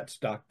got that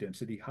stock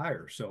density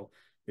higher. So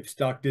if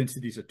stock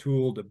density is a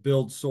tool to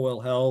build soil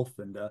health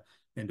and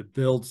to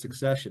build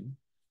succession,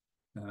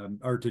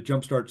 or to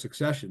jumpstart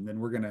succession, then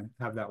we're going to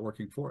have that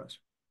working for us.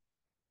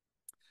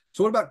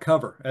 So what about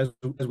cover? As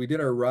we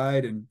did our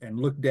ride and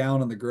looked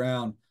down on the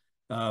ground,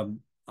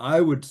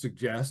 I would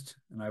suggest,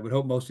 and I would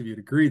hope most of you would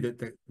agree, that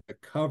the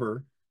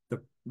cover,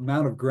 the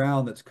amount of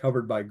ground that's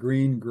covered by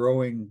green,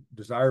 growing,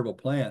 desirable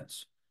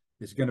plants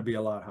is going to be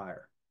a lot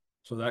higher.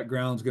 So that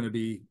ground's going to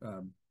be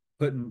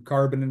putting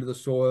carbon into the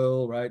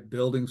soil, right?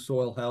 Building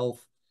soil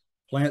health.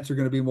 Plants are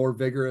going to be more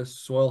vigorous.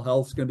 Soil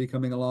health is going to be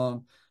coming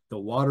along. The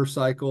water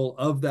cycle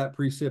of that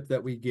precip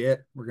that we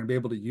get, we're going to be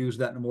able to use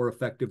that in a more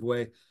effective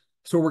way.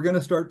 So we're going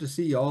to start to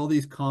see all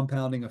these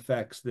compounding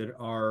effects that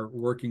are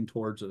working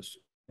towards us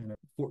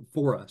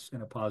for us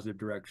in a positive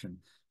direction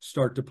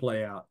start to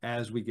play out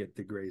as we get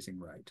the grazing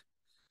right.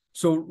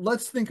 So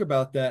let's think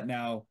about that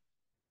now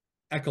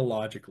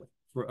ecologically.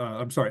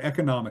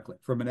 Economically,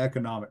 from an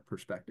economic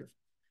perspective.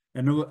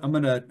 And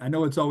I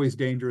know it's always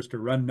dangerous to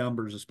run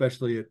numbers,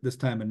 especially at this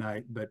time of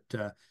night, but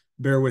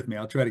bear with me.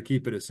 I'll try to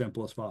keep it as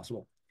simple as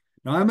possible.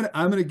 Now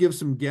I'm gonna give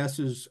some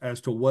guesses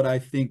as to what I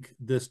think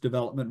this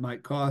development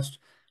might cost.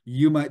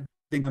 You might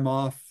think I'm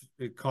off.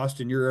 The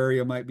cost in your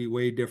area might be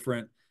way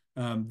different.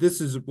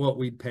 This is what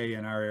we'd pay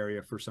in our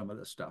area for some of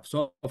this stuff.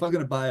 So if I'm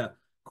going to buy a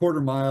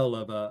quarter mile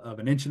of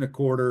an inch and a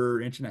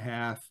quarter, inch and a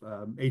half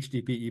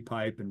HDPE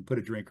pipe and put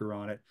a drinker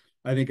on it,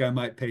 I think I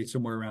might pay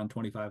somewhere around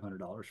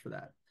 $2,500 for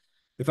that.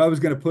 If I was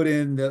going to put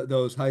in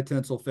those high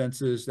tensile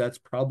fences, that's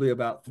probably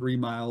about 3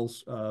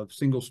 miles of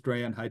single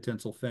strand high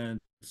tensile fence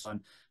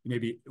on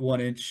maybe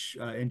 1 inch,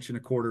 inch and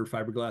a quarter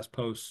fiberglass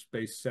posts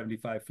spaced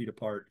 75 feet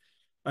apart.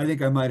 I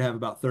think I might have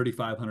about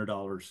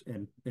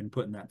 $3,500 in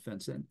putting that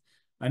fence in.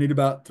 I need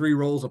about 3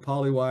 rolls of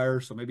poly wire,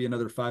 so maybe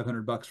another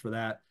 $500 for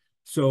that.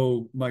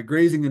 So my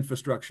grazing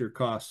infrastructure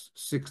costs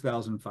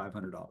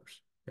 $6,500.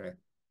 Okay,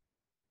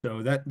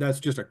 so that's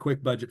just a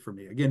quick budget for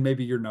me. Again,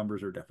 maybe your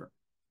numbers are different.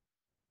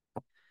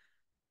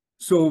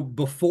 So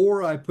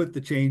before I put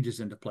the changes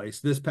into place,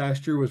 this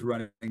pasture was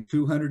running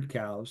 200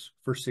 cows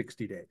for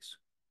 60 days.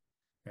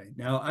 Okay.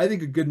 Now, I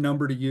think a good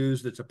number to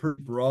use that's a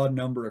pretty broad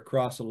number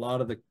across a lot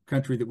of the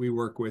country that we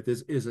work with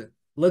is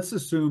let's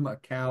assume a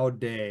cow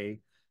day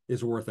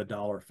is worth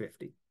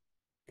 $1.50.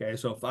 Okay,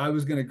 so if I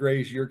was going to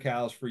graze your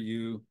cows for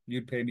you,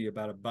 you'd pay me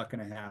about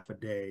 $1.50 a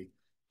day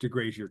to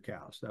graze your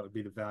cows. That would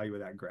be the value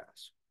of that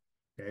grass.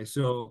 Okay,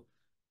 so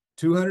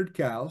 200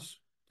 cows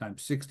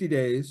times 60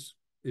 days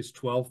is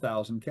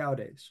 12,000 cow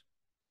days.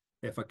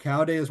 If a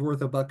cow day is worth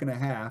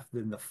 $1.50,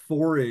 then the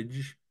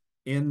forage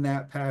in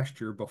that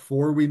pasture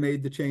before we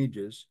made the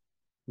changes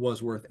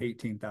was worth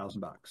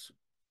 $18,000.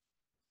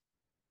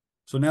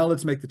 So now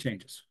let's make the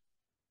changes.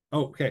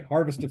 Oh, okay,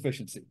 harvest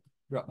efficiency.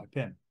 Drop my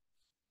pen.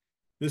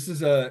 This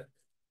is a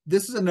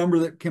number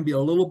that can be a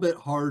little bit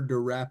hard to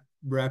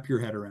wrap your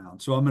head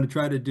around. So I'm going to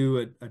try to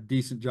do a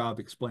decent job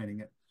explaining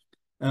it.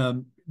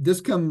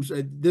 This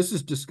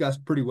is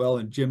discussed pretty well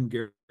in Jim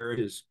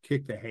Garrett's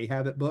Kick the Hay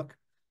Habit book.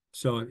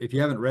 So if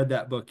you haven't read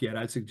that book yet,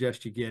 I'd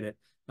suggest you get it.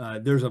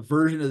 There's a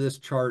version of this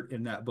chart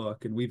in that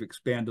book, and we've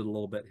expanded a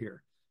little bit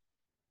here.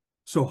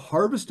 So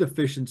harvest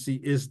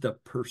efficiency is the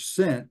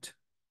percent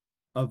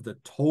of the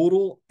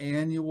total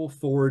annual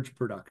forage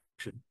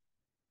production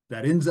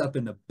that ends up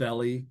in the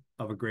belly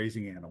of a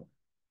grazing animal.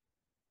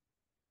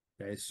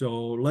 Okay,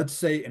 so let's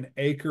say an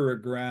acre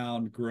of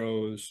ground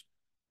grows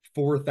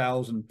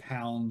 4,000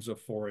 pounds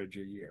of forage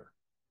a year.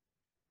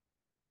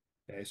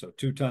 Okay, so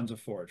 2 tons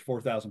of forage,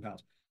 4,000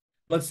 pounds.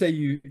 Let's say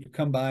you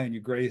come by and you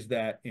graze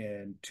that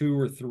in 2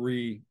 or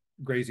 3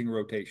 grazing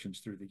rotations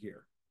through the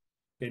year.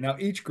 Okay, now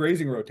each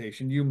grazing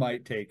rotation, you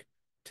might take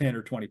 10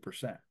 or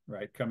 20%,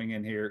 right? Coming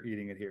in here,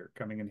 eating it here,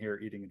 coming in here,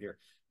 eating it here.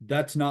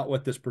 That's not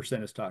what this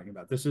percent is talking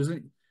about. This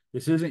isn't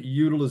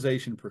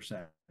utilization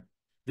percent.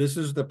 This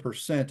is the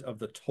percent of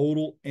the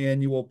total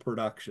annual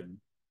production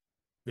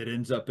that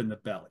ends up in the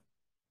belly.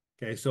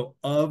 Okay, so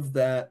of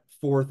that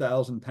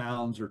 4,000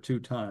 pounds or 2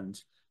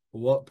 tons,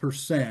 what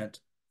percent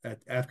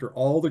after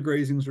all the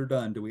grazings are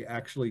done do we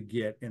actually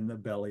get in the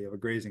belly of a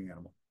grazing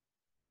animal?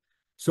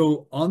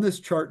 So on this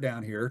chart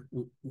down here,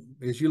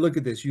 as you look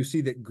at this, you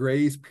see that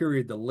graze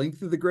period, the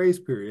length of the graze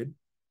period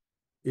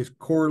is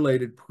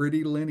correlated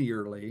pretty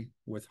linearly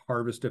with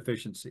harvest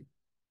efficiency.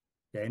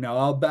 Okay, now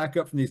I'll back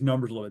up from these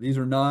numbers a little bit. These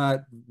are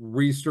not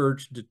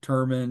research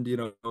determined,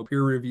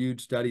 peer-reviewed,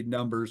 studied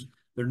numbers.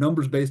 They're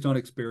numbers based on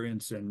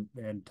experience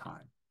and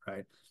time,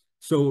 right?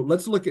 So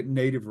let's look at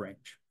native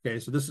range. Okay,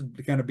 so this is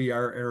kind of be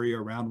our area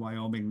around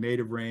Wyoming,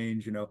 native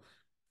range,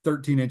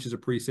 13 inches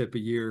of precip a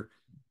year.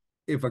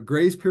 If a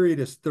graze period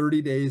is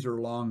 30 days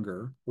or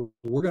longer,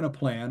 we're going to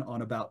plan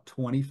on about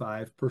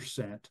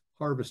 25%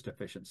 harvest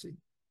efficiency.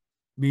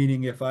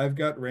 Meaning if I've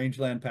got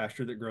rangeland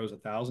pasture that grows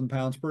 1,000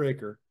 pounds per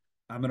acre,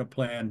 I'm going to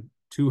plan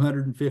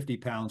 250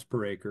 pounds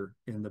per acre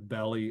in the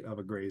belly of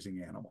a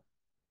grazing animal.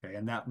 Okay,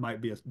 and that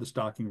might be the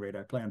stocking rate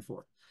I plan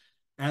for.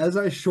 As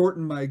I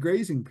shorten my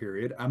grazing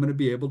period, I'm going to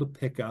be able to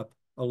pick up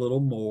a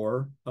little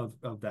more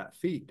of that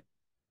feed.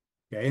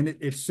 Okay, and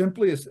it's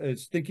simply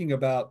as thinking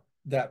about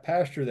that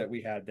pasture that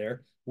we had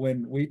there.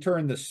 When we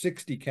turned the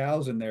 60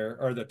 cows in there,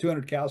 or the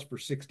 200 cows for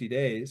 60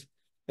 days,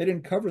 they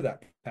didn't cover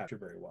that pasture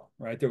very well,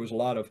 right? There was a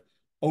lot of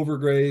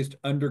overgrazed,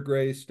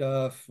 undergrazed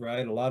stuff,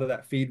 right? A lot of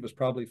that feed was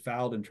probably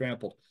fouled and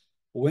trampled.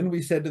 When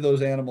we said to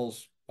those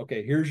animals,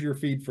 okay, here's your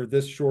feed for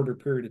this shorter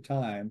period of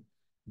time,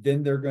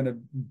 then they're going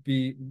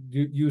to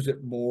use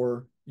it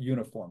more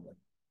uniformly.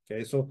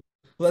 Okay, so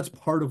that's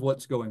part of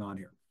what's going on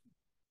here.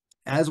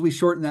 As we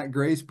shorten that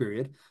graze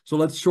period, so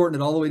let's shorten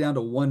it all the way down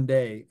to 1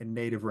 day in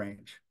native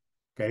range.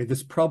 Okay,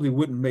 this probably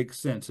wouldn't make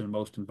sense in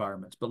most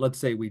environments, but let's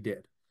say we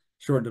did.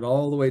 Shortened it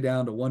all the way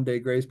down to 1 day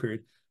graze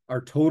period.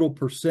 Our total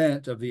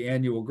percent of the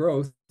annual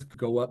growth could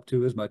go up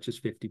to as much as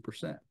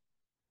 50%,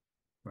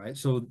 right?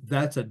 So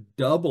that's a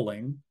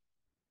doubling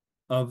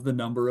of the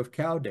number of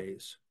cow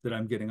days that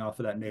I'm getting off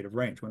of that native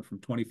range. Went from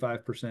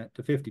 25%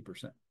 to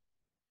 50%.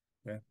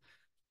 Okay.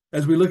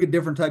 As we look at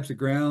different types of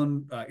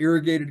ground,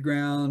 irrigated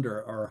ground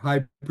or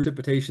high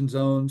precipitation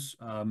zones,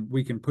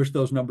 we can push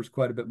those numbers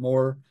quite a bit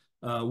more.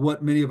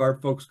 What many of our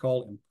folks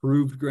call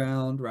improved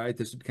ground, right?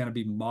 This would kind of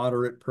be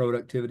moderate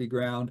productivity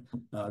ground.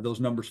 Those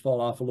numbers fall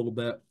off a little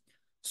bit.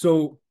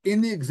 So in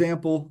the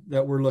example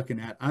that we're looking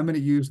at, I'm going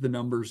to use the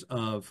numbers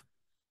of,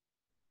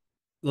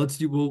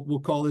 we'll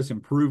call this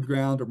improved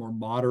ground or more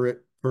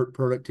moderate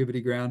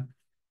productivity ground.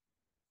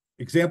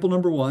 Example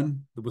number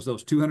one, there was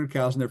those 200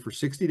 cows in there for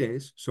 60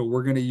 days. So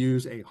we're going to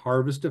use a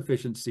harvest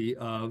efficiency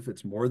of,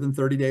 it's more than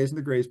 30 days in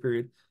the graze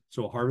period.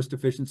 So a harvest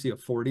efficiency of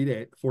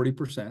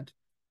 40%.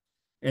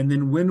 And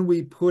then when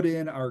we put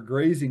in our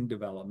grazing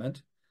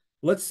development,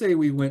 let's say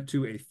we went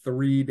to a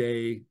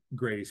 3-day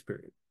graze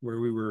period where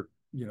we were,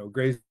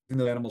 grazing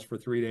the animals for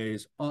 3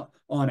 days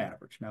on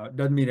average. Now, it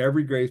doesn't mean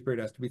every graze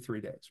period has to be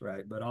 3 days,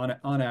 right? But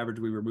on average,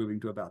 we were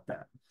moving to about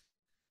that.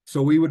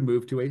 So we would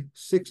move to a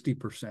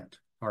 60%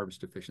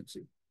 harvest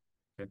efficiency.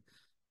 Okay.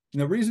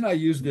 And the reason I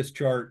use this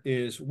chart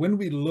is when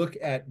we look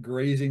at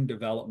grazing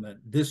development,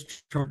 this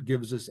chart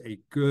gives us a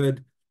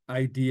good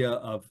idea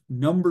of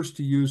numbers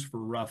to use for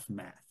rough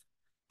math.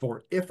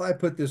 For if I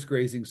put this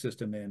grazing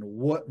system in,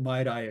 what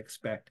might I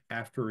expect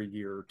after a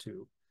year or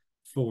two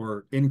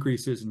for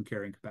increases in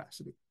carrying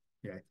capacity?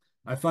 Okay.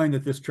 I find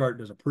that this chart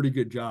does a pretty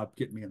good job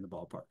getting me in the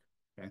ballpark.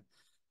 Okay.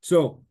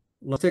 So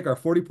let's take our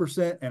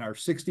 40% and our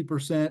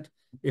 60%.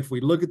 If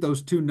we look at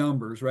those two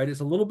numbers, right,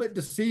 it's a little bit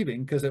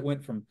deceiving because it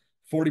went from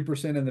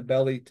 40% in the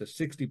belly to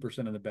 60%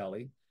 in the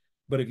belly.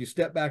 But if you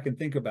step back and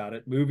think about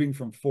it, moving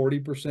from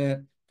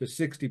 40% to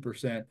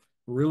 60%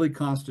 really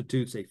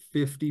constitutes a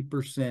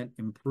 50%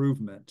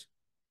 improvement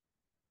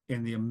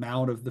in the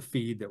amount of the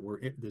feed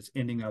that's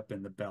ending up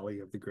in the belly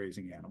of the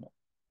grazing animal.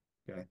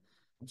 Okay.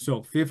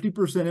 So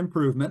 50%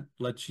 improvement,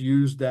 let's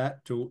use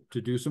that to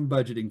do some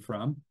budgeting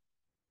from.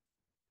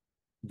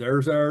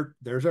 There's our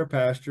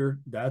pasture.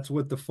 That's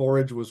what the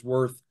forage was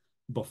worth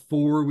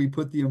before we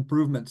put the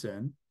improvements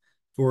in.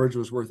 Forage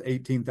was worth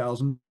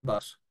 $18,000.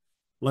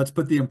 Let's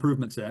put the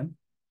improvements in.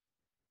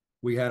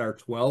 We had our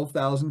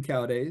 12,000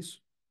 cow days.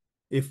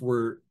 If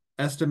we're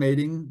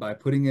estimating by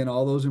putting in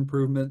all those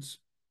improvements,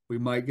 we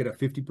might get a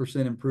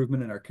 50%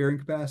 improvement in our carrying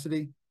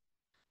capacity.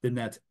 Then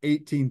that's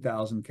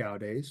 18,000 cow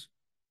days.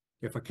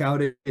 If a cow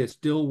day is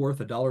still worth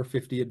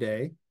 $1.50 a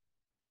day,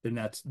 then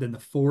the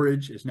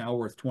forage is now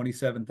worth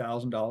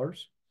 $27,000,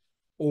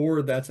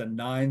 or that's a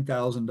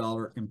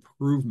 $9,000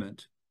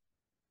 improvement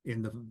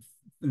in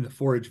the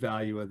forage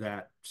value of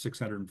that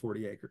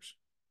 640 acres.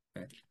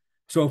 Okay.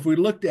 So if we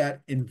looked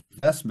at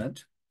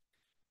investment,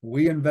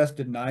 we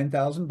invested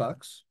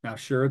 $9,000. Now,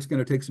 sure, it's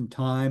going to take some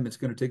time. It's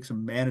going to take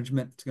some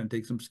management. It's going to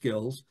take some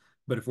skills.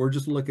 But if we're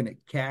just looking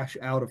at cash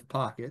out of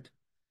pocket,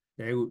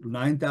 okay,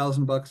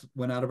 $9,000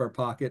 went out of our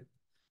pocket.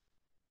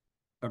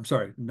 I'm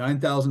sorry,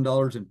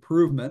 $9,000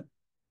 improvement.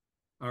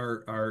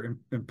 Our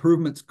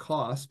improvements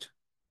cost,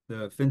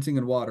 the fencing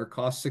and water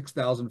cost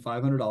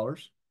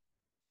 $6,500.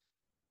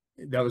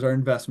 that was our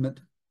investment.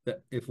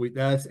 That if we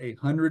that's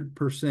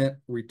 100%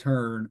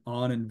 return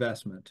on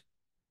investment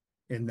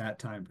in that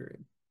time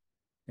period.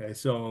 Okay,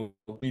 so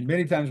I mean,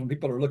 many times when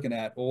people are looking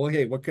at, well,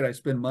 hey, what could I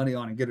spend money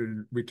on and get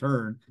a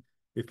return?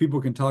 If people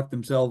can talk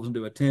themselves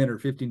into a 10 or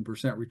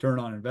 15% return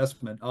on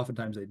investment,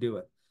 oftentimes they do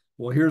it.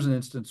 Well, here's an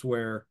instance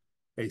where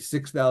a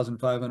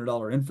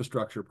 $6,500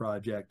 infrastructure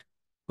project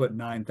put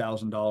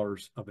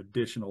 $9,000 of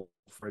additional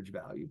fridge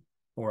value,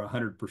 or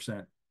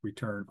 100%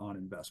 return on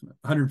investment,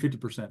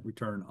 150%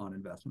 return on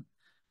investment.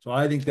 So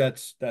I think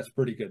that's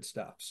pretty good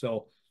stuff.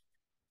 So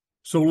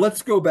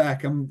let's go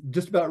back. I'm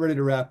just about ready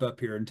to wrap up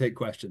here and take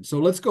questions. So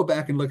let's go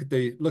back and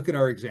look at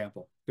our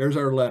example. There's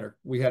our letter.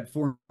 We had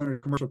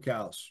 400 commercial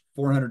cows,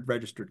 400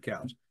 registered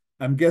cows.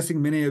 I'm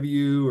guessing many of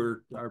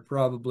you are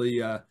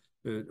probably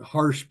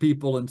harsh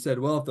people and said,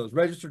 well, if those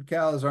registered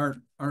cows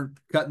aren't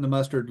cutting the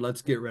mustard,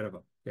 let's get rid of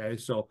them. Okay,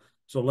 so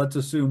let's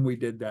assume we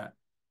did that.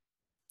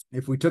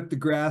 If we took the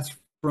grass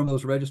from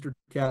those registered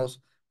cows,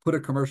 put a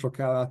commercial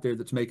cow out there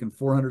that's making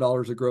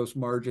 $400 a gross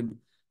margin,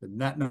 then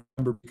that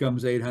number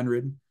becomes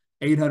 800.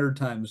 800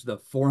 times the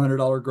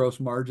 $400 gross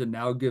margin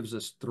now gives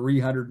us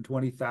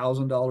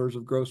 $320,000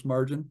 of gross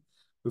margin.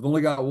 We've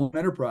only got one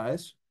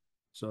enterprise.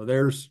 So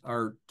there's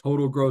our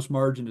total gross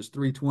margin is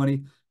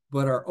 320,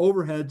 but our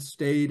overhead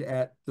stayed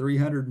at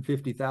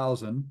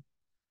 350,000.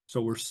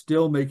 So we're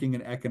still making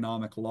an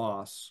economic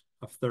loss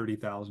of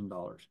 $30,000.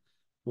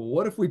 Well,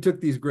 what if we took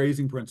these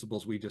grazing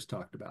principles we just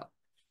talked about?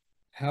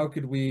 How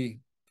could we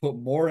put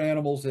more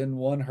animals in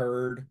one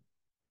herd,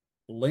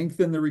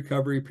 lengthen the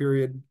recovery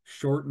period,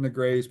 shorten the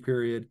graze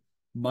period?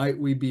 Might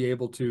we be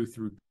able to,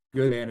 through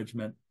good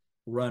management,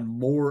 run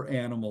more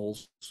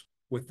animals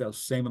with the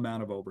same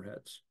amount of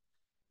overheads?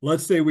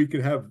 Let's say we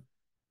could have,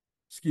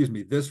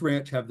 this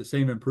ranch have the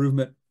same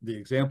improvement the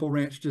example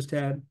ranch just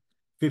had,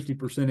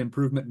 50%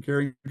 improvement in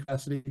carrying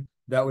capacity.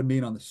 That would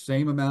mean on the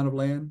same amount of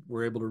land,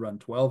 we're able to run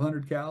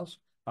 1,200 cows.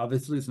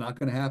 Obviously, it's not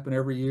going to happen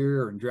every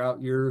year or in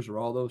drought years or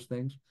all those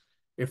things.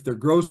 If their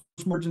gross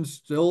margin's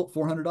still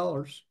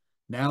 $400,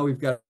 now we've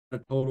got a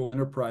total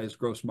enterprise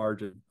gross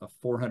margin of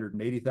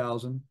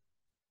 480,000,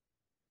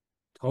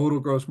 total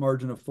gross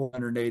margin of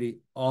 480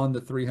 on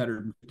the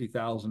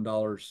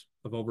 $350,000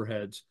 of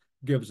overheads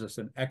gives us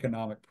an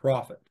economic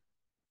profit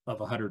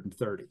of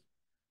 130.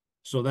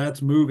 So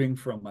that's moving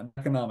from an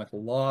economic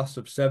loss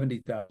of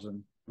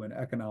 70,000 to an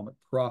economic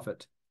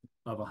profit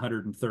of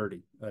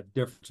 130, a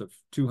difference of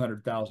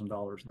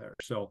 $200,000 there.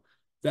 So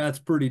that's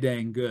pretty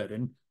dang good.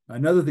 And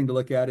another thing to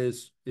look at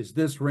is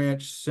this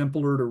ranch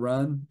simpler to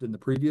run than the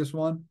previous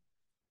one?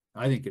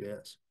 I think it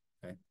is.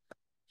 Okay.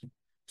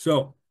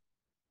 So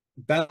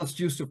balanced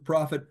use of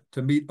profit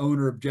to meet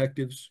owner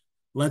objectives.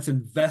 Let's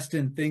invest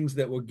in things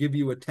that will give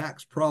you a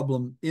tax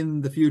problem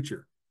in the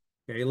future.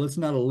 Okay, let's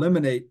not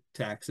eliminate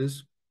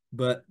taxes,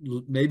 but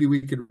maybe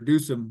we could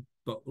reduce them,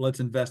 but let's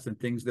invest in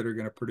things that are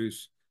going to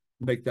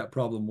make that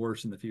problem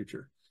worse in the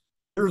future.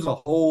 There's a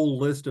whole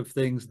list of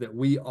things that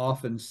we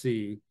often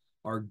see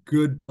are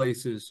good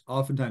places,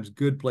 oftentimes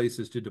good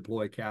places to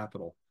deploy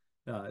capital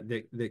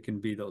that can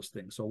be those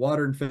things. So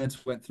water and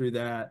fence went through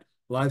that,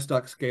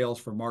 livestock scales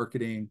for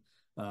marketing,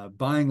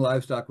 buying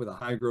livestock with a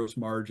high gross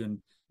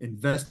margin,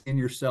 invest in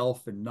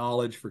yourself and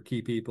knowledge for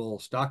key people,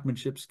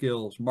 stockmanship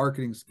skills,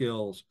 marketing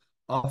skills,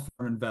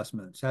 off-farm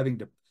investments, having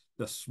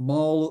the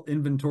small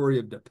inventory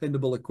of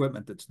dependable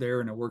equipment that's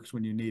there and it works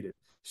when you need it,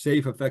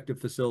 safe, effective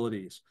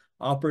facilities,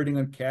 operating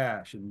on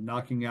cash and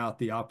knocking out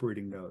the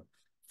operating node,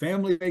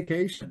 family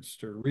vacations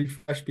to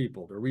refresh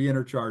people, to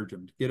re-intercharge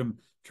them, to get them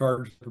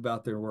charged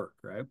about their work,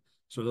 right?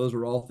 So those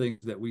are all things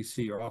that we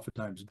see are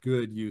oftentimes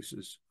good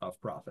uses of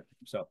profit.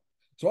 So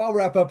I'll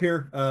wrap up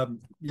here.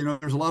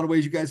 There's a lot of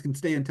ways you guys can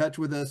stay in touch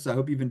with us. I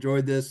hope you've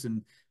enjoyed this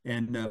and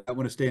I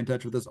want to stay in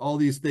touch with us. All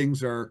these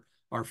things are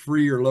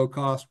free or low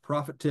cost.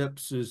 Profit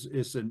Tips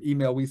is an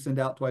email we send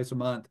out twice a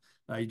month.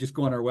 You just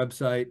go on our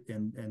website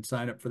and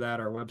sign up for that.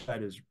 Our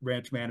website is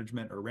ranch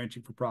management or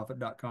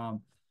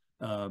ranchingforprofit.com.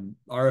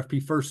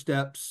 RFP First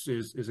Steps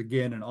is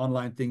again an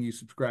online thing you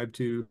subscribe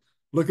to.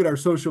 Look at our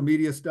social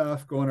media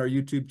stuff. Go on our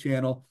YouTube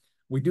channel.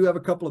 We do have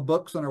a couple of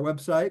books on our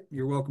website.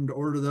 You're welcome to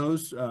order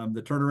those.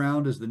 The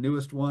Turnaround is the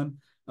newest one.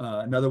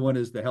 Another one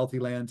is The Healthy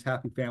Lands,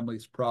 Happy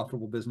Families,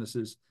 Profitable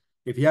Businesses.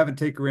 If you haven't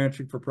taken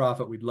Ranching for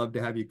Profit, we'd love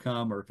to have you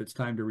come, or if it's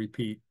time to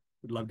repeat,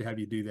 we'd love to have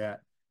you do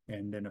that.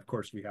 And then, of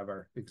course, we have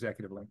our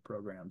Executive Link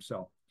program.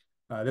 So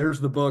there's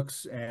the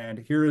books, and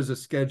here is a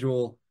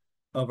schedule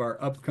of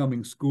our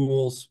upcoming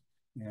schools.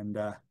 And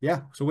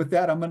yeah, so with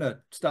that, I'm going to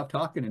stop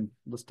talking and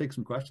let's take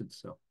some questions.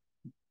 So.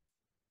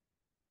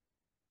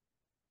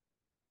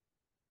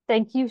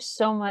 Thank you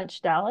so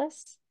much,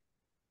 Dallas.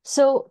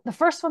 So the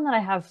first one that I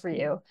have for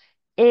you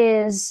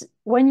is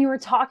when you were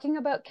talking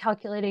about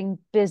calculating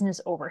business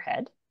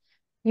overhead,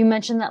 you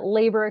mentioned that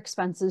labor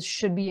expenses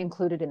should be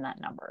included in that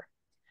number.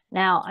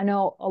 Now, I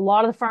know a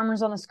lot of the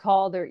farmers on this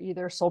call, they're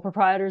either sole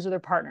proprietors or they're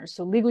partners.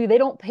 So legally, they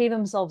don't pay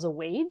themselves a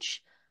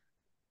wage.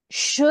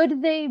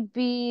 Should they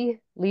be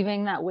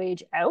leaving that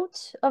wage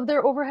out of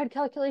their overhead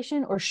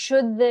calculation, or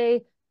should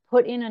they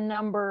put in a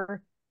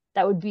number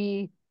that would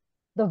be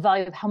the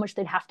value of how much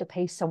they'd have to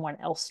pay someone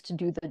else to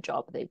do the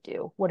job they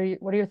do. What are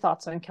your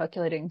thoughts on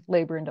calculating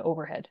labor into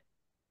overhead?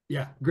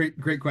 Yeah,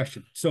 great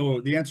question.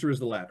 So the answer is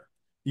the latter.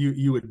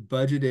 You would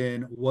budget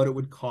in what it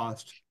would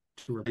cost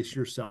to replace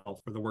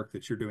yourself for the work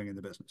that you're doing in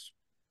the business.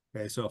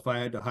 Okay, so if I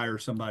had to hire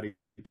somebody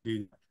to do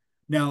that.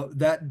 Now,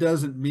 that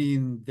doesn't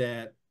mean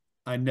that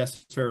I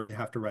necessarily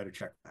have to write a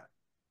check for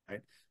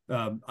that,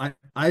 right?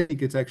 I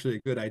think it's actually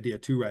a good idea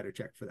to write a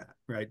check for that,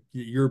 right?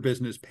 Your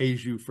business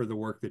pays you for the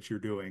work that you're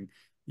doing.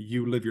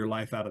 You live your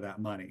life out of that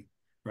money,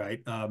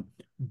 right?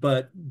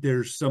 But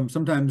there's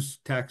sometimes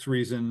tax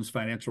reasons,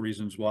 financial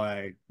reasons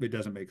why it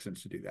doesn't make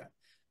sense to do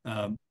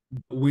that.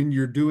 When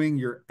you're doing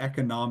your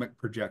economic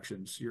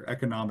projections, your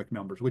economic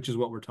numbers, which is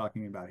what we're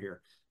talking about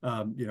here,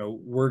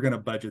 we're going to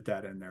budget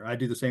that in there. I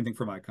do the same thing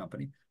for my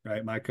company,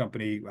 right? My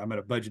company, I'm going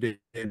to budget it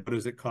in. What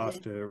does it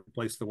cost to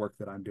replace the work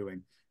that I'm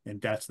doing?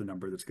 And that's the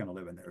number that's going to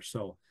live in there.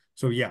 So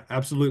yeah,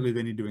 absolutely,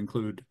 they need to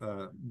include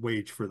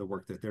wage for the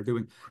work that they're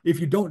doing. If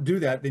you don't do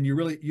that, then you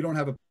don't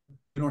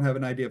have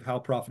an idea of how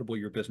profitable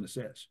your business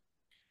is,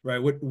 right?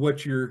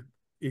 If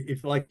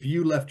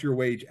you left your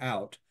wage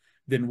out,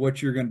 then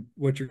what you're going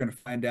to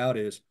find out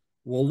is,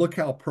 well, look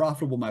how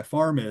profitable my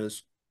farm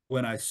is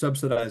when I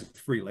subsidize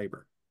free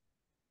labor,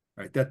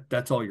 right?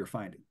 That's all you're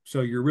finding.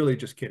 So you're really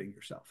just kidding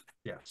yourself.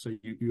 Yeah. So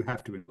you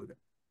have to include it.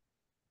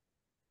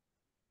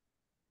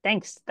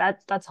 Thanks.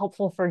 That's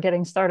helpful for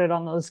getting started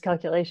on those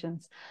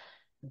calculations.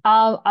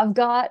 I've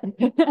got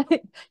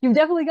you've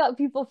definitely got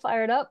people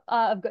fired up.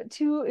 I've got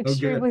two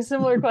extremely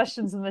similar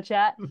questions in the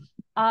chat.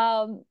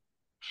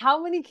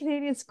 How many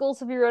Canadian schools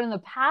have you run in the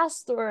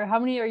past, or how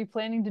many are you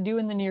planning to do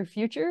in the near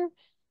future?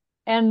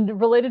 And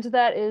related to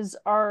that is,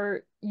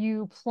 are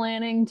you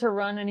planning to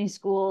run any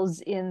schools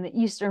in the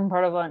eastern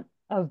part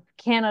of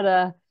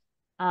Canada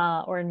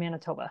or in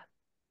Manitoba?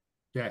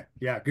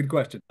 Yeah, good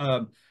question.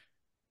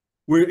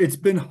 It's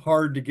been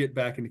hard to get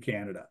back into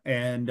Canada,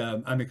 and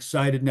I'm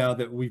excited now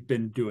that we've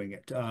been doing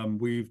it.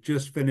 We've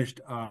just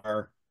finished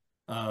our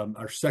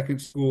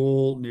second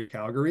school near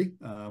Calgary.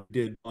 We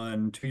did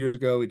one 2 years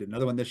ago. We did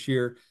another one this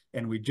year,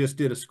 and we just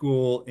did a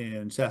school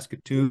in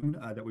Saskatoon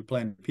that we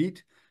plan to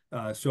repeat.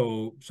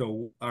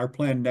 So our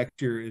plan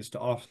next year is to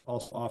also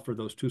offer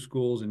those two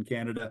schools in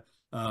Canada.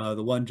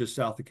 The one just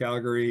south of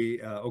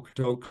Calgary,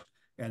 Okotoks,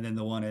 and then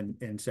the one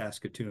in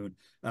Saskatoon.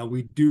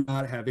 We do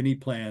not have any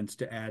plans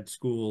to add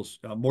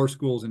more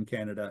schools in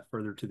Canada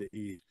further to the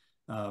east.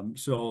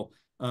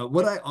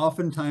 What I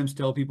oftentimes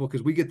tell people,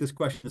 because we get this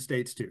question in the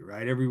States too,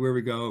 right? Everywhere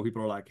we go,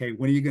 people are like, hey,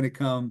 when are you going to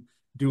come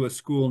do a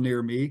school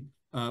near me?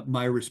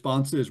 My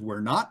response is, we're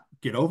not.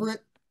 Get over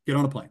it. Get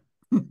on a plane.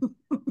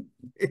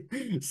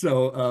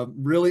 So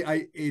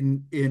really,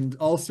 in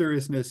all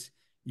seriousness,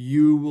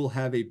 you will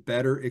have a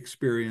better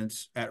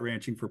experience at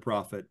Ranching for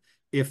Profit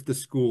if the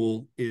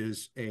school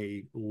is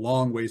a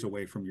long ways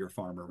away from your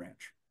farm or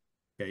ranch.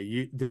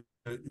 Okay, the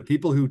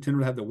people who tend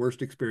to have the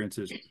worst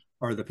experiences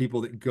are the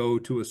people that go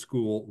to a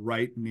school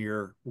right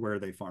near where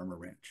they farm or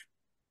ranch.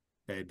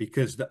 Okay,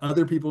 because the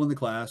other people in the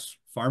class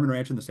farm and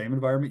ranch in the same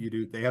environment you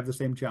do, they have the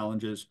same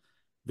challenges.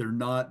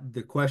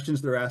 The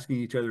questions they're asking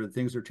each other, the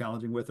things they're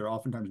challenging with, are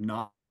oftentimes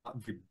not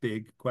the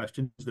big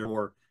questions. They're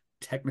more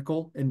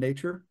technical in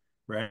nature,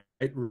 right?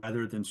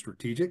 Rather than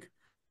strategic.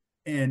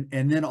 And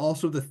then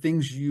also the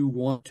things you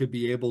want to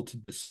be able to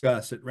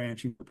discuss at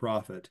Ranching for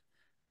Profit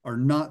are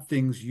not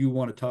things you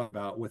want to talk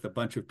about with a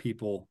bunch of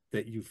people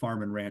that you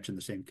farm and ranch in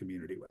the same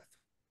community with,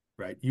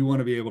 right? You want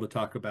to be able to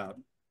talk about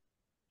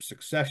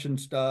succession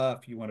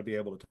stuff. You want to be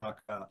able to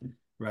talk about,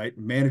 right,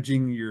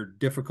 managing your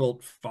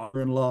difficult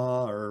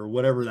father-in-law or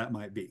whatever that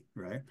might be,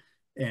 right?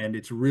 And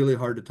it's really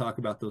hard to talk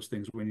about those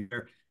things when you're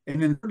there.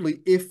 And then thirdly,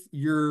 if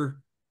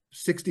you're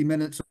 60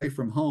 minutes away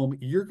from home,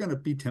 you're going to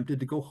be tempted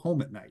to go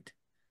home at night,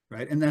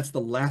 right? And that's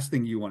the last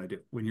thing you want to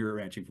do when you're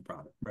ranching for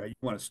profit, right? You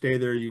want to stay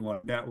there. You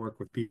want to network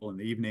with people in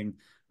the evening,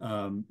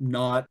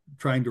 not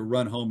trying to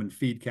run home and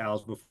feed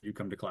cows before you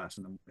come to class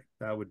in the morning.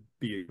 That would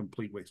be a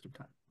complete waste of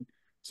time.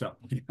 So,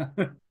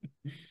 yeah.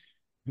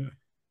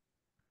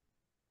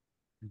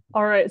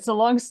 All right. So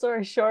long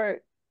story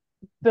short,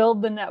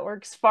 build the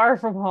networks far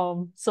from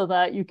home so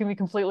that you can be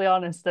completely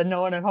honest and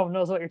no one at home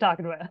knows what you're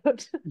talking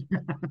about.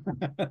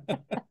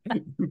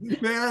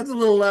 Man, that's a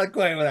little not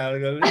quite what I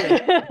was going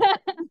to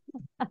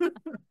do.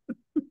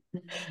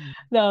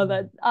 No,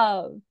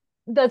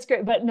 that's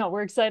great. But no,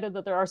 we're excited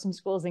that there are some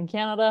schools in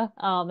Canada.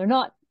 They're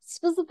not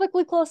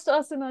specifically close to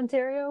us in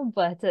Ontario,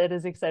 but it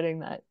is exciting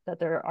that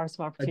there are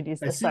some opportunities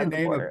this side of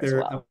the border as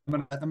well.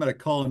 I'm gonna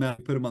call him out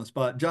and put him on the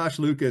spot. Josh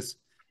Lucas,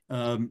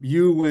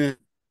 you went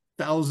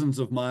thousands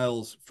of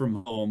miles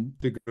from home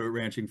to go to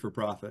Ranching for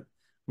Profit.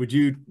 Would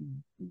you?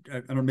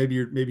 I don't know.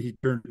 Maybe he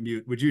turned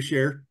mute. Would you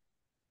share?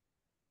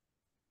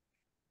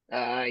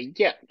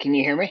 Yeah. Can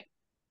you hear me?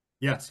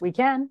 Yes. We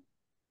can.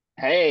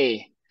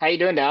 Hey, how you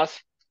doing,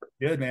 Dallas?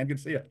 Good, man. Good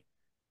to see you.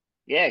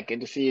 Yeah,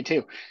 good to see you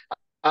too.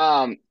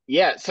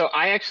 Yeah, so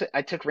I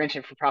took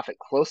Ranching for Profit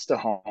close to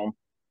home,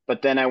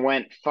 but then I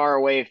went far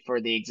away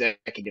for the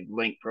Executive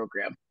Link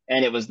program.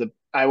 And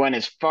I went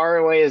as far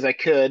away as I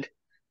could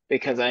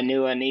because I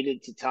knew I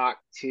needed to talk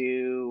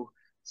to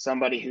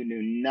somebody who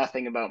knew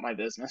nothing about my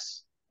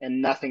business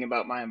and nothing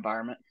about my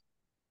environment.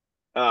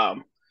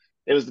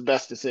 It was the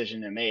best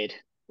decision I made,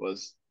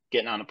 was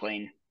getting on a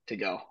plane to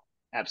go.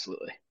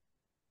 Absolutely.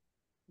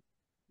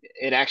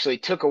 It actually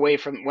took away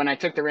from when I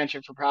took the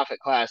Ranching for Profit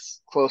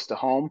class close to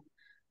home.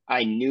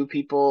 I knew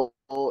people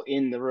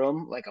in the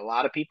room, like a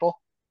lot of people,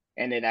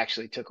 and it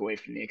actually took away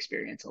from the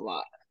experience a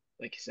lot,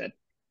 like you said.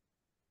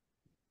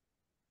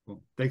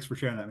 Cool. Thanks for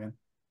sharing that, man.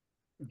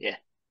 Yeah.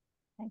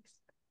 Thanks.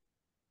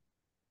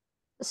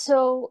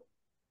 So,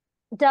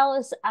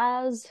 Dallas,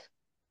 as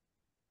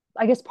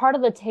I guess part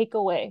of the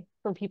takeaway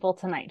for people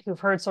tonight who've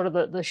heard sort of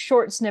the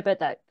short snippet,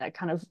 that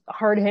kind of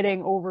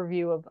hard-hitting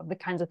overview of the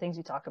kinds of things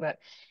you talk about,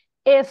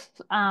 if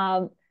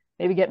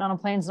maybe getting on a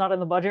plane is not in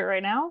the budget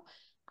right now,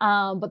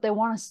 but they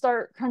want to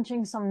start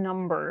crunching some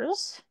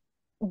numbers,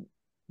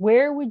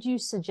 where would you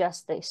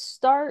suggest they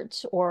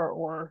start,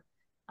 or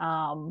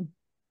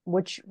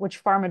which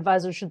farm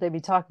advisor should they be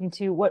talking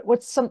to?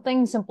 What's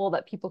something simple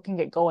that people can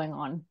get going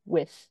on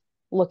with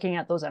looking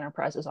at those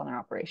enterprises on their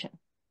operation?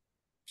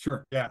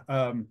 Sure. Yeah.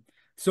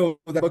 So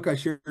the book I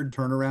shared,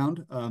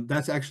 Turnaround,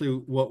 that's actually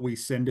what we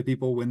send to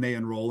people when they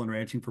enroll in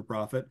Ranching for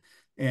Profit.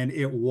 And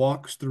it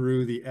walks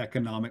through the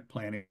economic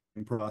planning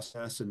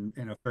process in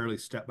a fairly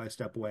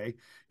step-by-step way.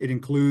 It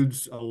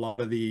includes a lot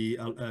of the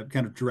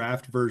kind of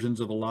draft versions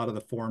of a lot of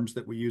the forms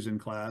that we use in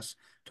class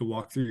to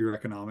walk through your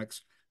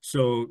economics.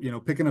 So,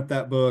 picking up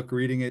that book,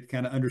 reading it,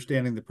 kind of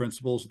understanding the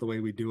principles of the way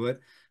we do it.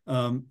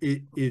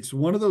 It's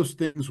one of those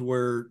things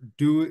where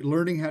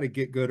learning how to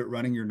get good at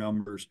running your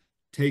numbers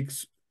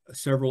takes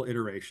several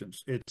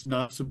iterations. It's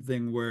not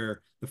something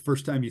where the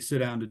first time you sit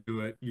down to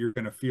do it, you're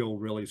going to feel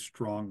really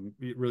strong,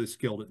 really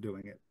skilled at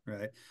doing it,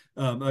 right?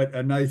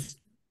 A nice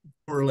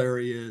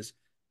corollary is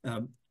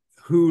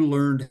who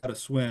learned how to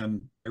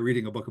swim by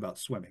reading a book about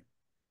swimming,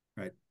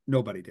 right?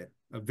 Nobody did.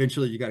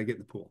 Eventually, you got to get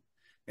in the pool.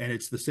 And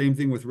it's the same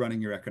thing with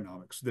running your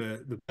economics.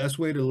 The best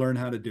way to learn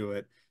how to do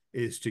it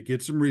is to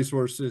get some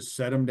resources,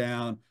 set them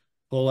down,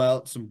 pull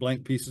out some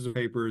blank pieces of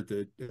paper at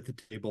the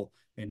table,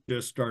 and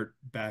just start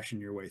bashing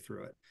your way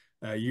through it.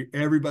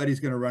 Everybody's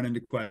going to run into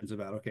questions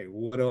about, okay,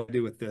 what do I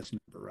do with this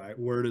number, right?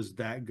 Where does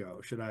that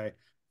go?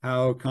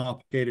 How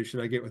complicated should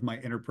I get with my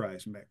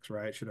enterprise mix,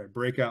 right? Should I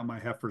break out my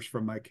heifers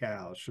from my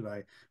cows? Should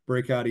I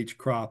break out each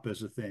crop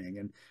as a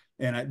thing?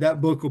 And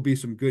that book will be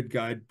some good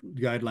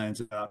guidelines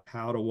about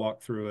how to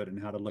walk through it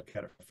and how to look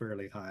at it at a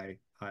fairly high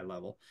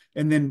level.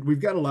 And then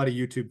we've got a lot of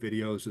YouTube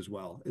videos as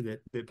well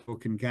that people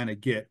can kind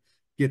of get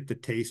the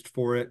taste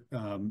for it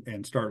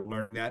and start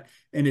learning that.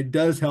 And it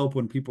does help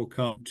when people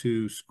come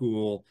to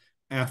school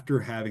after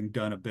having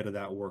done a bit of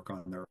that work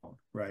on their own,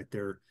 right?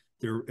 They're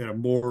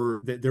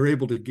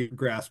able to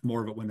grasp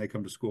more of it when they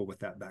come to school with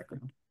that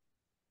background.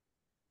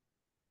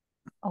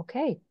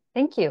 Okay,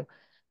 thank you.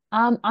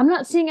 I'm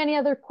not seeing any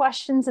other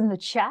questions in the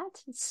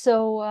chat.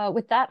 So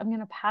with that, I'm going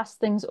to pass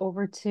things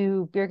over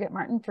to Birgit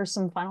Martin for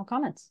some final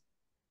comments.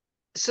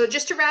 So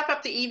just to wrap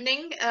up the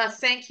evening,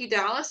 thank you,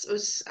 Dallas. It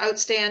was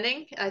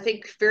outstanding. I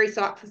think very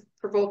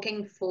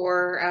thought-provoking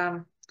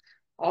for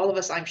all of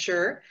us, I'm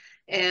sure,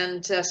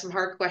 and some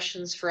hard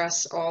questions for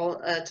us all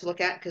to look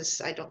at,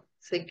 because I don't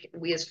think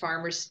we as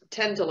farmers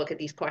tend to look at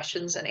these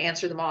questions and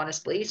answer them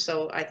honestly.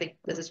 So I think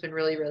this has been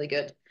really, really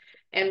good.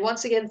 And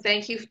once again,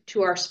 thank you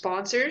to our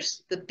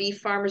sponsors, the Beef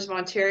Farmers of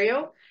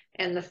Ontario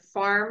and the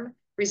Farm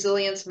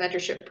Resilience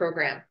Mentorship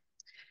Program.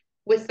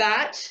 With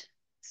that,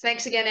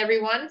 thanks again,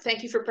 everyone.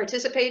 Thank you for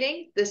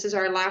participating. This is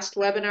our last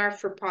webinar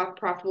for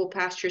Profitable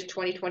Pastures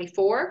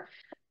 2024.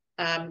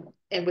 And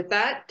with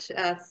that,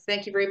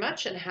 thank you very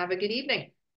much and have a good evening.